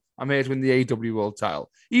title. I'm here to win the AEW World title.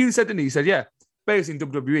 He even said to me, he said, yeah, basically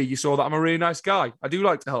in WWE, you saw that I'm a really nice guy. I do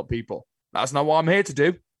like to help people. That's not what I'm here to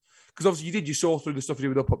do. Because obviously you saw through the stuff you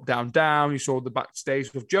did with Up, Up, Down, Down. You saw the backstage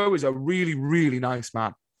stuff. Joe is a really, really nice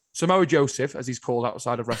man. Samoa Joseph, as he's called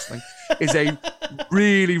outside of wrestling, is a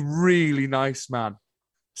really, really nice man.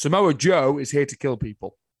 Samoa Joe is here to kill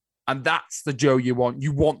people. And that's the Joe you want.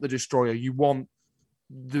 You want the destroyer. You want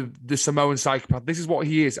the Samoan psychopath. This is what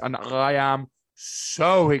he is. And I am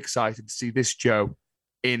so excited to see this Joe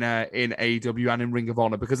in AEW and in Ring of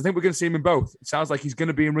Honor, because I think we're going to see him in both. It sounds like he's going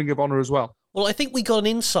to be in Ring of Honor as well. Well, I think we got an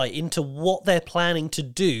insight into what they're planning to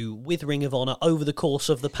do with Ring of Honor over the course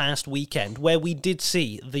of the past weekend, where we did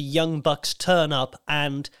see the Young Bucks turn up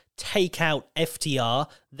and take out FTR.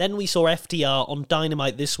 Then we saw FTR on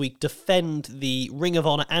Dynamite this week defend the Ring of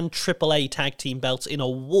Honor and AAA tag team belts in a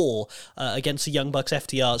war against the Young Bucks.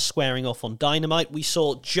 FTR squaring off on Dynamite. We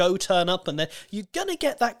saw Joe turn up, and then you're going to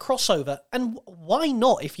get that crossover. And why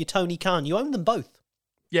not if you're Tony Khan? You own them both.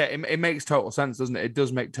 Yeah, it makes total sense, doesn't it? It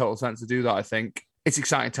does make total sense to do that, I think. It's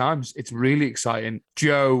exciting times. It's really exciting.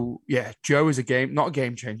 Joe is not a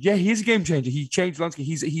game changer. Yeah, he is a game changer. He changed the landscape.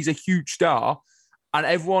 He's a huge star. And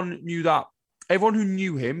everyone knew that. Everyone who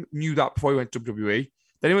knew him knew that before he went to WWE.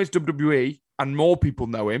 Then he went to WWE, and more people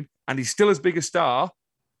know him, and he's still as big a star.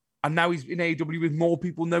 And now he's in AEW with more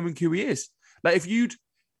people knowing who he is. Like if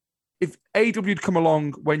AEW had come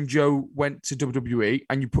along when Joe went to WWE,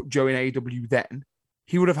 and you put Joe in AEW then,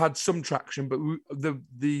 he would have had some traction. But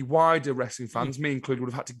the wider wrestling fans, me included,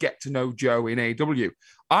 would have had to get to know Joe in AEW.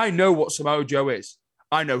 I know what Samoa Joe is.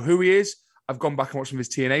 I know who he is. I've gone back and watched some of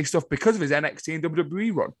his TNA stuff because of his NXT and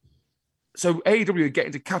WWE run. So AEW are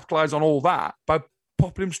getting to capitalize on all that by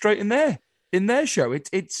popping him straight in their show.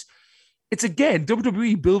 It's again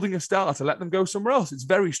WWE building a star to let them go somewhere else. It's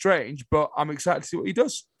very strange, but I'm excited to see what he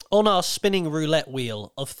does. On our spinning roulette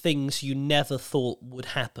wheel of things you never thought would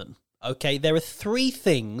happen, okay, there are 3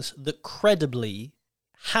 things that credibly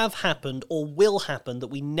have happened or will happen that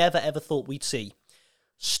we never ever thought we'd see.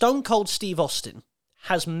 Stone Cold Steve Austin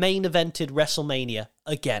has main evented WrestleMania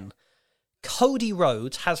again. Cody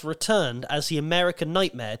Rhodes has returned as the American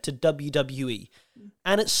Nightmare to WWE.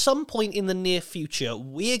 And at some point in the near future,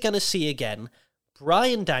 we're going to see again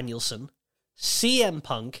Bryan Danielson, CM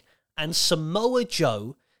Punk, and Samoa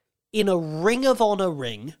Joe in a Ring of Honor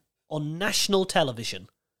ring on national television.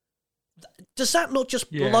 Does that not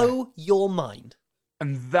just blow your mind?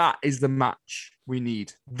 And that is the match we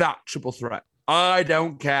need. That triple threat. I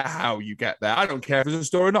don't care how you get there. I don't care if there's a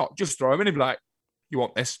story or not. Just throw him in and be like, you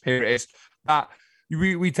want this? Here it is.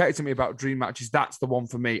 We texted me about dream matches. That's the one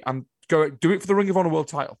for me. And do it for the Ring of Honor World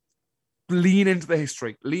title. Lean into the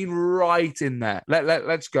history. Lean right in there.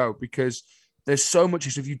 Let's go, because there's so much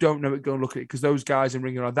history. If you don't know it, go and look at it, because those guys in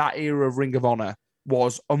Ring of Honor, that era of Ring of Honor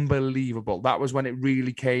was unbelievable. That was when it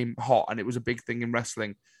really came hot and it was a big thing in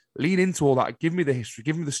wrestling. Lean into all that. Give me the history.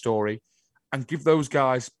 Give me the story, and give those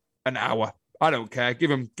guys an hour. I don't care.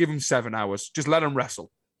 Give them 7 hours. Just let them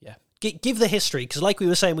wrestle. Yeah. Give the history, because like we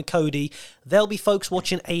were saying with Cody, there'll be folks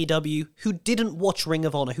watching AEW who didn't watch Ring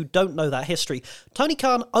of Honor, who don't know that history. Tony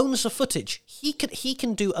Khan owns the footage. He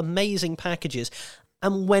can do amazing packages.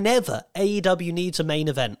 And whenever AEW needs a main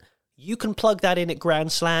event, you can plug that in at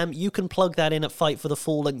Grand Slam, you can plug that in at Fight for the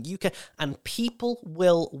Fallen, and people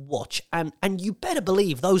will watch. And you better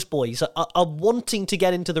believe those boys are wanting to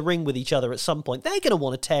get into the ring with each other at some point. They're going to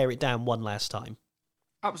want to tear it down one last time.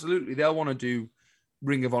 Absolutely. They'll want to do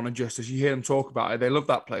Ring of Honor justice. You hear them talk about it. They love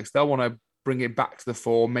that place. They'll want to bring it back to the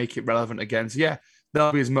fore, make it relevant again. So yeah,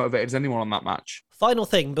 they'll be as motivated as anyone on that match. Final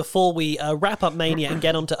thing before we wrap up Mania and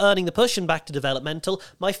get on to earning the push and back to developmental,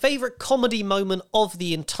 my favourite comedy moment of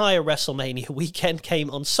the entire WrestleMania weekend came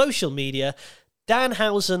on social media.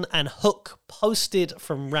 Danhausen and Hook posted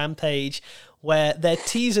from Rampage, where they're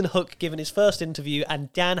teasing Hook giving his first interview,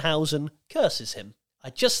 and Danhausen curses him.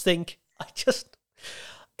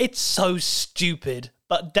 It's so stupid,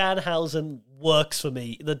 but Danhausen works for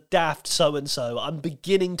me. The daft so-and-so. I'm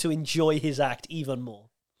beginning to enjoy his act even more.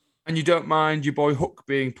 And you don't mind your boy Hook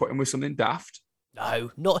being put in with something daft?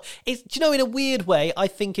 No, not. It's, do you know, in a weird way, I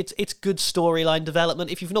think it's good storyline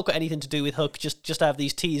development. If you've not got anything to do with Hook, just have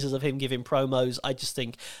these teasers of him giving promos. I just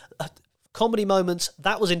think comedy moments,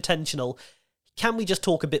 that was intentional. Can we just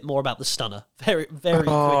talk a bit more about the stunner very, very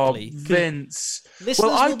quickly? Vince. I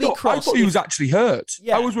thought he was actually hurt.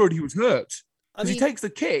 Yeah. I was worried he was hurt. Because he takes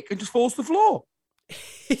the kick and just falls to the floor.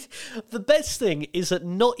 The best thing is that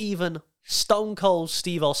not even Stone Cold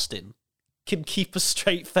Steve Austin can keep a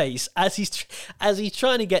straight face as he's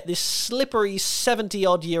trying to get this slippery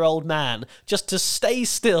 70-odd-year-old man just to stay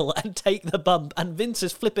still and take the bump, and Vince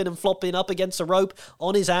is flipping and flopping up against the rope,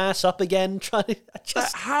 on his ass, up again, trying to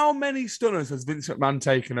just... How many stunners has Vince McMahon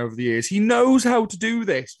taken over the years? He knows how to do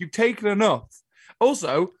this. You've taken enough.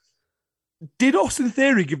 Also, did Austin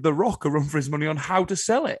Theory give The Rock a run for his money on how to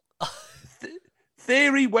sell it?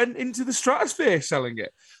 Theory went into the stratosphere selling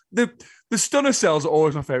it. The stunner sales are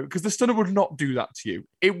always my favorite because the stunner would not do that to you.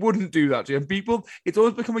 It wouldn't do that to you. And people, it's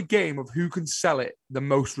always become a game of who can sell it the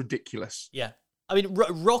most ridiculous. Yeah. I mean,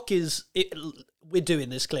 Rock is... we're doing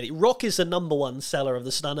this clearly. Rock is the number one seller of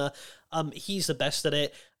the stunner. He's the best at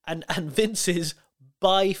it. And Vince is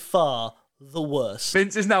by far the worst.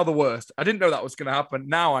 Vince is now the worst. I didn't know that was going to happen.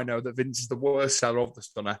 Now I know that Vince is the worst seller of the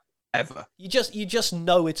stunner ever. You just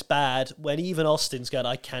know it's bad when even Austin's going,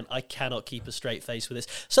 I cannot keep a straight face with this.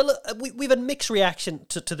 So look, we've had mixed reaction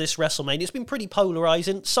to this WrestleMania. It's been pretty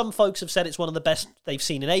polarizing. Some folks have said it's one of the best they've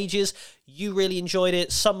seen in ages. You really enjoyed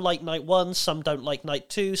it. Some like night one, some don't like night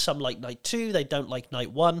two, some like night two, they don't like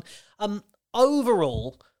night one.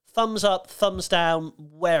 Overall, thumbs up, thumbs down,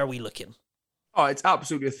 where are we looking? Oh, it's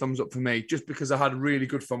absolutely a thumbs up for me, just because I had really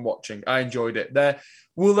good fun watching. I enjoyed it.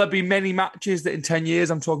 Will there be many matches that in 10 years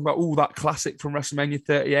I'm talking about, that classic from WrestleMania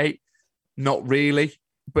 38? Not really.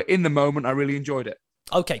 But in the moment, I really enjoyed it.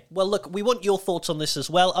 Okay, well, look, we want your thoughts on this as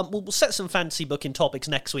well. We'll set some fantasy booking topics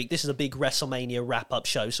next week. This is a big WrestleMania wrap-up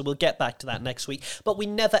show, so we'll get back to that next week. But we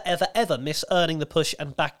never, ever, ever miss Earning the Push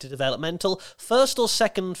and Back to Developmental. First or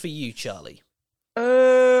second for you, Charlie?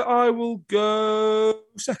 I will go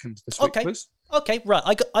second this week, please. Okay, right.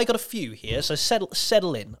 I got a few here, so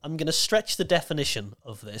settle in. I'm going to stretch the definition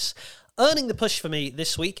of this. Earning the Push for me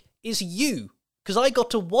this week is you, because I got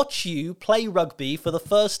to watch you play rugby for the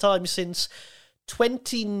first time since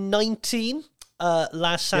 2019,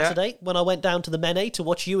 last Saturday, when I went down to the Mene to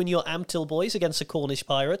watch you and your Amtil boys against the Cornish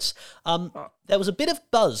Pirates. There was a bit of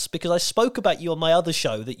buzz because I spoke about you on my other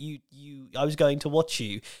show that I was going to watch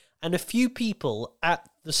you, and a few people at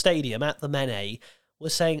the stadium, at the Mene,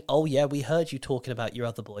 were saying, oh yeah, we heard you talking about your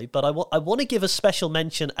other boy, but I want to give a special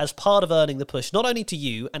mention as part of Earning the Push, not only to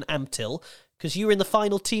you and Amtil, because you were in the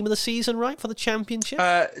final team of the season, right, for the championship?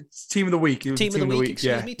 Team of the week. Team of the week,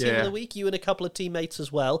 excuse me. Team of the week, you and a couple of teammates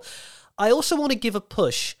as well. I also want to give a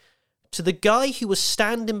push to the guy who was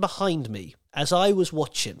standing behind me as I was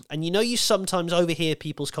watching, and you sometimes overhear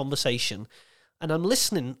people's conversation, and I'm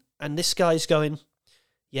listening, and this guy's going,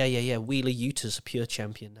 yeah, Wheeler Yuta's a pure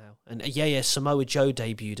champion now. And Samoa Joe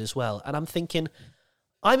debuted as well. And I'm thinking,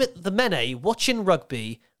 I'm at the Mene watching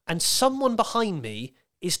rugby, and someone behind me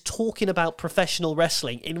is talking about professional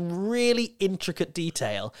wrestling in really intricate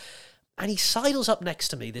detail. And he sidles up next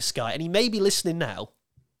to me, this guy, and he may be listening now.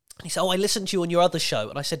 And he said, I listened to you on your other show.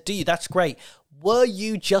 And I said, do you? That's great. Were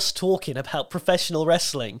you just talking about professional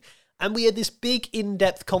wrestling? And we had this big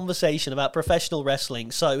in-depth conversation about professional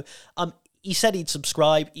wrestling. So, he said he'd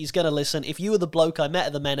subscribe. He's going to listen. If you were the bloke I met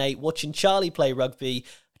at the Mene watching Charlie play rugby,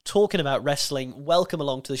 talking about wrestling, welcome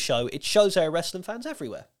along to the show. It shows there are wrestling fans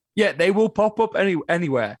everywhere. Yeah, they will pop up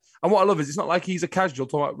anywhere. And what I love is it's not like he's a casual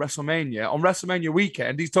talking about WrestleMania. On WrestleMania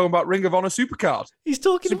weekend, he's talking about Ring of Honor Supercard. He's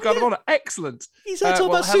talking Supercard of Honor. Excellent. He's talking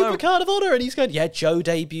about Supercard of Honor, and he's going, yeah, Joe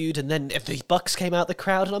debuted, and then the Bucks came out the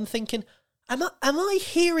crowd, and I'm thinking, am I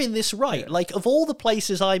hearing this right? Yeah. Like, of all the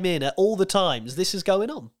places I'm in at all the times, this is going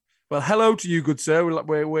on. Well, hello to you, good sir.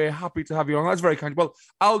 We're happy to have you on. That's very kind. Well,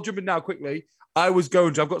 I'll jump in now quickly. I've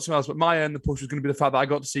got something else, but my Earn the Push was going to be the fact that I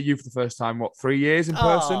got to see you for the first time, 3 years in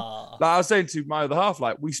person? Like I was saying to my other half,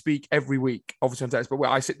 we speak every week, obviously on text, but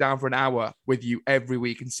I sit down for an hour with you every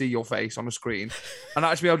week and see your face on a screen. And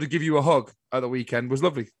actually be able to give you a hug at the weekend was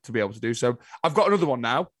lovely to be able to do. So I've got another one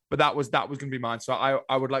now, but that was going to be mine. So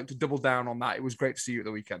I would like to double down on that. It was great to see you at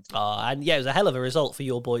the weekend. And yeah, it was a hell of a result for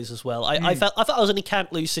your boys as well. I thought I was in a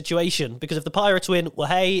can't lose situation because if the Pirates win, well,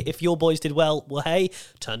 hey. If your boys did well, well, hey.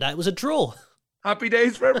 Turned out it was a draw. Happy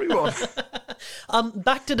days for everyone.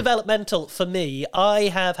 Back to developmental for me. I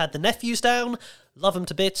have had the nephews down. Love them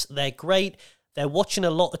to bits. They're great. They're watching a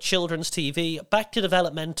lot of children's TV. Back to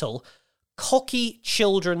developmental. Cocky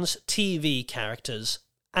children's TV characters.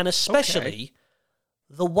 And especially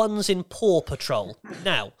the ones in Paw Patrol.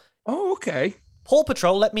 Now. Oh, okay. Paw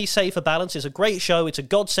Patrol, let me say for balance, is a great show. It's a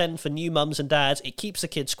godsend for new mums and dads. It keeps the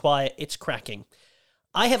kids quiet. It's cracking.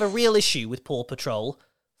 I have a real issue with Paw Patrol.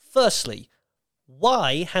 Firstly,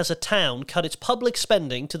 why has a town cut its public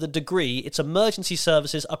spending to the degree its emergency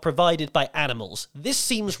services are provided by animals? This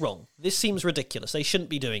seems wrong. This seems ridiculous. They shouldn't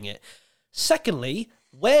be doing it. Secondly,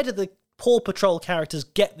 where do the Paw Patrol characters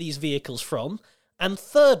get these vehicles from? And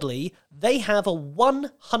thirdly, they have a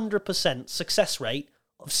 100% success rate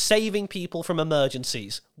of saving people from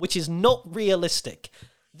emergencies, which is not realistic.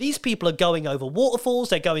 These people are going over waterfalls,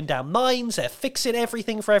 they're going down mines, they're fixing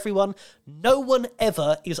everything for everyone. No one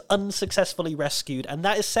ever is unsuccessfully rescued, and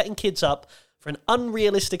that is setting kids up for an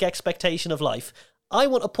unrealistic expectation of life. I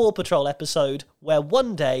want a Paw Patrol episode where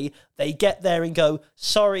one day they get there and go,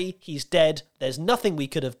 sorry, he's dead, there's nothing we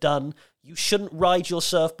could have done, You shouldn't ride your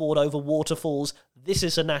surfboard over waterfalls. This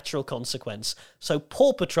is a natural consequence. So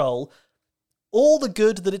Paw Patrol, all the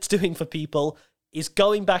good that it's doing for people is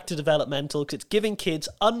going back to developmental because it's giving kids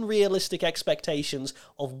unrealistic expectations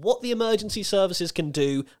of what the emergency services can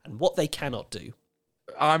do and what they cannot do.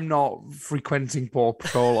 I'm not frequenting Paw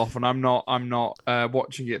Patrol often. I'm not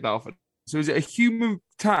watching it that often. So is it a human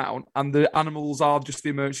town and the animals are just the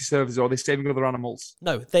emergency services, or are they saving other animals?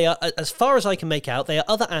 No, they are, as far as I can make out, they are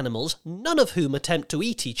other animals, none of whom attempt to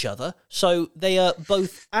eat each other. So they are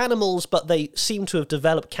both animals, but they seem to have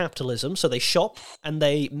developed capitalism. So they shop and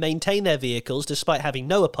they maintain their vehicles despite having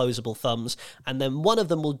no opposable thumbs. And then one of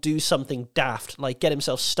them will do something daft, like get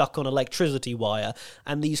himself stuck on electricity wire.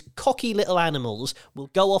 And these cocky little animals will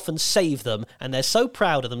go off and save them. And they're so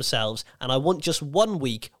proud of themselves. And I want just 1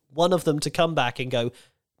 week, one of them to come back and go,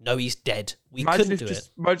 no, he's dead. We couldn't do it.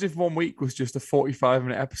 Imagine if 1 week was just a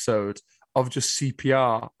 45-minute episode of just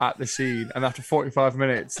CPR at the scene. And after 45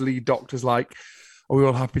 minutes, lead doctor's like, are we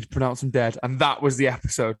all happy to pronounce him dead? And that was the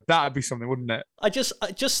episode. That'd be something, wouldn't it? I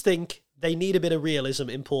just think they need a bit of realism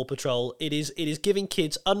in Paw Patrol. It is giving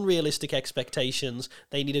kids unrealistic expectations.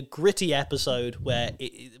 They need a gritty episode where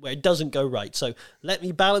it doesn't go right. So let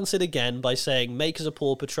me balance it again by saying, makers of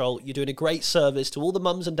Paw Patrol, you're doing a great service to all the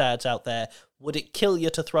mums and dads out there. Would it kill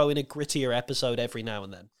you to throw in a grittier episode every now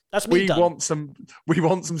and then? That's me done. We want some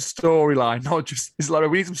storyline, not just. It's like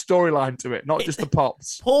we need some storyline to it, not just the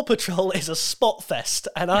pops. Paw Patrol is a spot fest,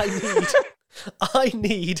 and I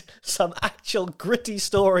need some actual gritty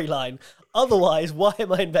storyline. Otherwise, why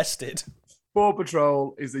am I invested? Paw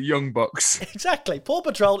Patrol is the Young Bucks. Exactly. Paw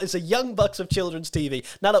Patrol is a Young Bucks of children's TV.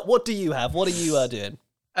 Now, look, what do you have? What are you doing?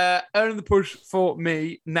 Earning the push for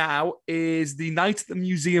me now is the Night at the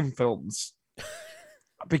Museum films.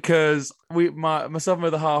 Because myself and the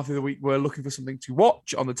other half of the week were looking for something to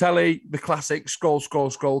watch on the telly. The classic scroll,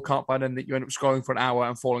 can't find anything. You end up scrolling for an hour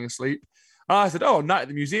and falling asleep. And I said, Night at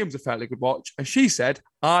the Museum's a fairly good watch. And she said,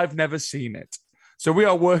 I've never seen it. So we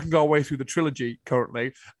are working our way through the trilogy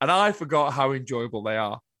currently. And I forgot how enjoyable they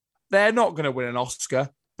are. They're not going to win an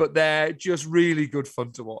Oscar, but they're just really good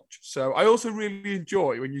fun to watch. So I also really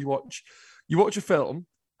enjoy when you watch a film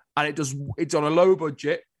and it's on a low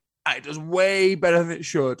budget and it does way better than it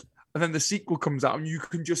should. And then the sequel comes out and you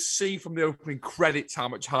can just see from the opening credits how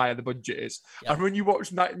much higher the budget is. Yep. And when you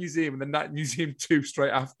watch Night Museum and then Night Museum 2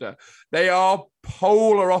 straight after, they are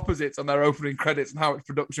polar opposites on their opening credits and how much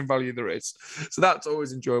production value there is. So that's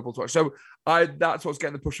always enjoyable to watch. So that's what's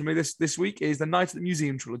getting the push for me this week is the Night at the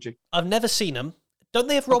Museum trilogy. I've never seen them. Don't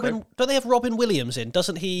they have Robin? Okay. Don't they have Robin Williams in?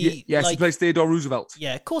 Doesn't he? Yes, he plays Theodore Roosevelt.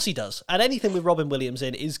 Yeah, of course he does. And anything with Robin Williams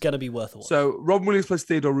in is going to be worth a watch. So Robin Williams plays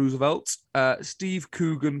Theodore Roosevelt. Steve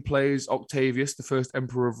Coogan plays Octavius, the first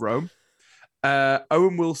Emperor of Rome.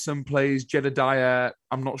 Owen Wilson plays Jedediah.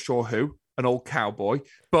 I'm not sure who, an old cowboy.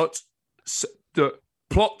 But the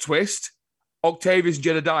plot twist: Octavius and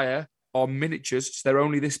Jedediah are miniatures, so they're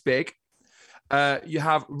only this big. You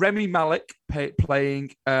have Remy Malek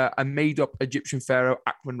playing a made-up Egyptian pharaoh,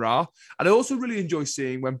 Akhmun-Ra. And I also really enjoy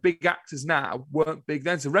seeing when big actors now weren't big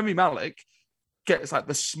then. So Remy Malek gets like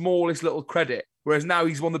the smallest little credit, whereas now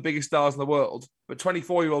he's one of the biggest stars in the world. But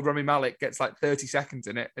 24-year-old Remy Malek gets like 30 seconds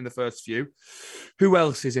in it in the first few. Who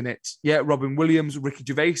else is in it? Yeah, Robin Williams, Ricky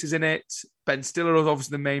Gervais is in it. Ben Stiller is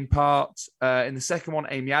obviously the main part. In the second one,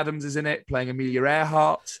 Amy Adams is in it, playing Amelia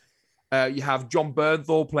Earhart. You have John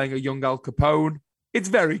Bernthal playing a young Al Capone. It's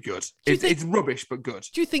very good. It's rubbish, but good.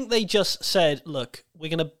 Do you think they just said, look, we're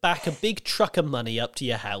going to back a big truck of money up to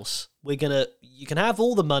your house. You can have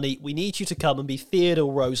all the money. We need you to come and be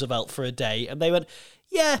Theodore Roosevelt for a day. And they went,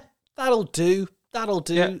 yeah, that'll do. That'll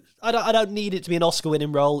do. Yeah. I don't need it to be an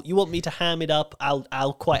Oscar-winning role. You want me to ham it up?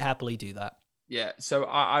 I'll quite happily do that. Yeah, so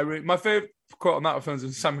my favourite quote on that film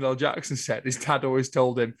is Samuel L. Jackson said his dad always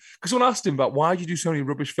told him, because someone asked him about why do you do so many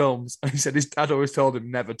rubbish films, and he said his dad always told him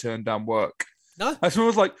never turn down work. No, and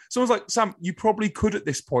someone's like, Sam, you probably could at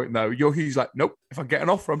this point though. He's like, nope, if I get an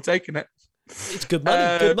offer, I'm taking it. It's good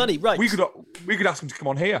money, good money, right? We could ask him to come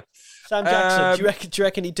on here. Sam Jackson, do you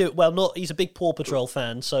reckon he'd do it? Well, he's a big Paw Patrol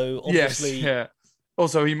fan, so obviously, yes, yeah.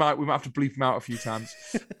 Also, we might have to bleep him out a few times.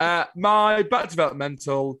 My back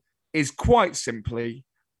developmental is quite simply.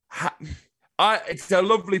 It's a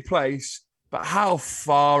lovely place, but how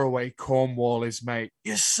far away Cornwall is, mate.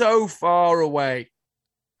 You're so far away.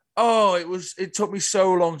 Oh, it took me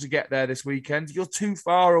so long to get there this weekend. You're too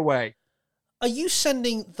far away. Are you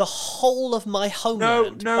sending the whole of my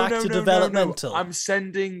homeland back to developmental? No. I'm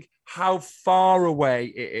sending how far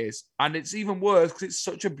away it is. And it's even worse because it's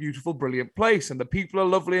such a beautiful, brilliant place. And the people are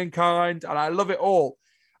lovely and kind. And I love it all.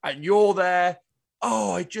 And you're there.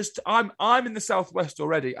 I'm in the southwest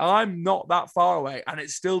already. I'm not that far away, and it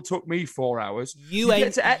still took me 4 hours. You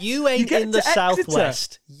ain't in the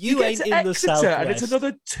southwest. You ain't in the southwest, and it's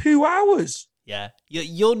another 2 hours. Yeah,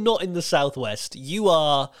 you're not in the southwest. You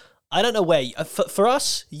are. I don't know where. For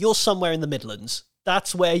us, you're somewhere in the Midlands.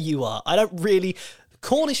 That's where you are. I don't really.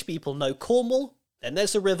 Cornish people know Cornwall. Then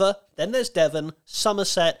there's the river. Then there's Devon,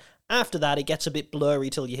 Somerset. After that, it gets a bit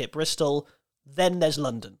blurry till you hit Bristol. Then there's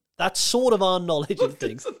London. That's sort of our knowledge of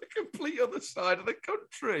things. It's on the complete other side of the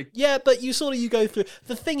country. Yeah, but you go through.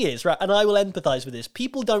 The thing is, right, and I will empathise with this,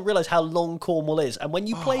 people don't realise how long Cornwall is. And when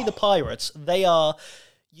you play the Pirates,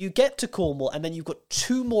 you get to Cornwall and then you've got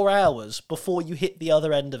 2 more hours before you hit the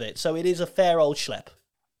other end of it. So it is a fair old schlep.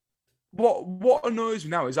 What annoys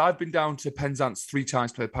me now is I've been down to Penzance 3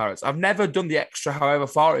 times to play the Pirates. I've never done the extra however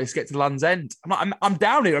far it is to get to Land's End. I'm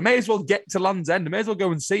down here. I may as well get to Land's End. I may as well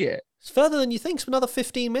go and see it. It's further than you think. It's another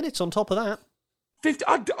 15 minutes on top of that.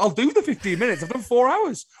 I'll do the 15 minutes. I've done 4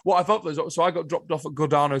 hours. What I thought was, so I got dropped off at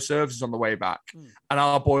Godano Services on the way back, and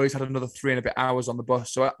our boys had another 3 and a bit hours on the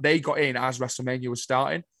bus. So they got in as WrestleMania was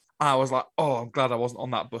starting. I was like, oh, I'm glad I wasn't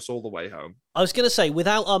on that bus all the way home. I was going to say,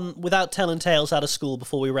 without telling tales out of school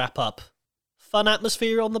before we wrap up, fun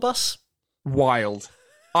atmosphere on the bus? Wild.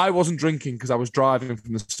 I wasn't drinking because I was driving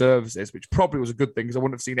from the services, which probably was a good thing because I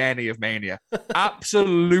wouldn't have seen any of Mania.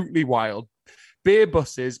 Absolutely wild. Beer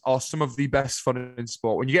buses are some of the best fun in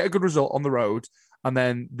sport. When you get a good result on the road and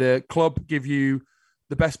then the club give you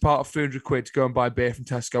the best part of 300 quid to go and buy beer from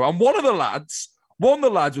Tesco. And one of the lads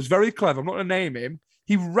was very clever. I'm not going to name him.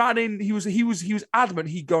 He ran in. He was adamant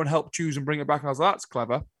he'd go and help choose and bring it back. And I was like, that's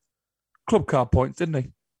clever. Club card points, didn't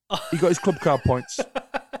he? He got his club card points.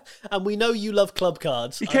 And we know you love club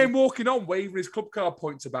cards. He came walking on, waving his club card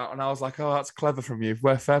points about, and I was like, oh, that's clever from you.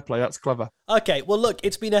 Well, fair play, that's clever. Okay, well, look,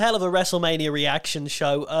 it's been a hell of a WrestleMania reaction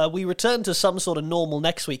show. We return to some sort of normal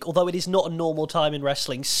next week, although it is not a normal time in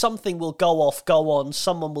wrestling. Something will go on,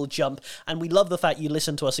 someone will jump, and we love the fact you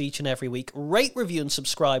listen to us each and every week. Rate, review, and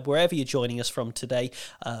subscribe wherever you're joining us from today.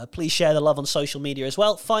 Please share the love on social media as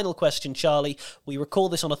well. Final question, Charlie. We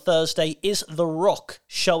record this on a Thursday. Is The Rock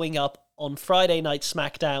showing up on Friday Night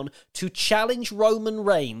SmackDown to challenge Roman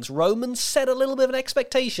Reigns? Roman set a little bit of an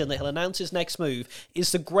expectation that he'll announce his next move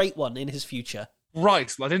is the great one in his future.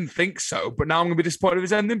 Right, well, I didn't think so, but now I'm going to be disappointed with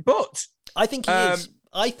his ending, but... I think he is.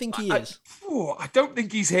 I think he is. I don't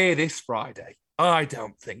think he's here this Friday. I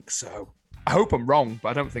don't think so. I hope I'm wrong, but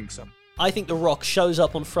I don't think so. I think The Rock shows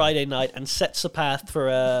up on Friday night and sets the path for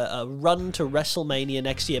a run to WrestleMania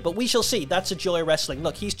next year. But we shall see. That's a joy of wrestling.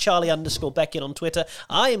 Look, he's Charlie_Beckett on Twitter.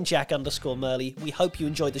 I am Jack_Murley. We hope you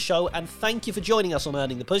enjoyed the show, and thank you for joining us on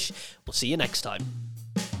Earning the Push. We'll see you next time.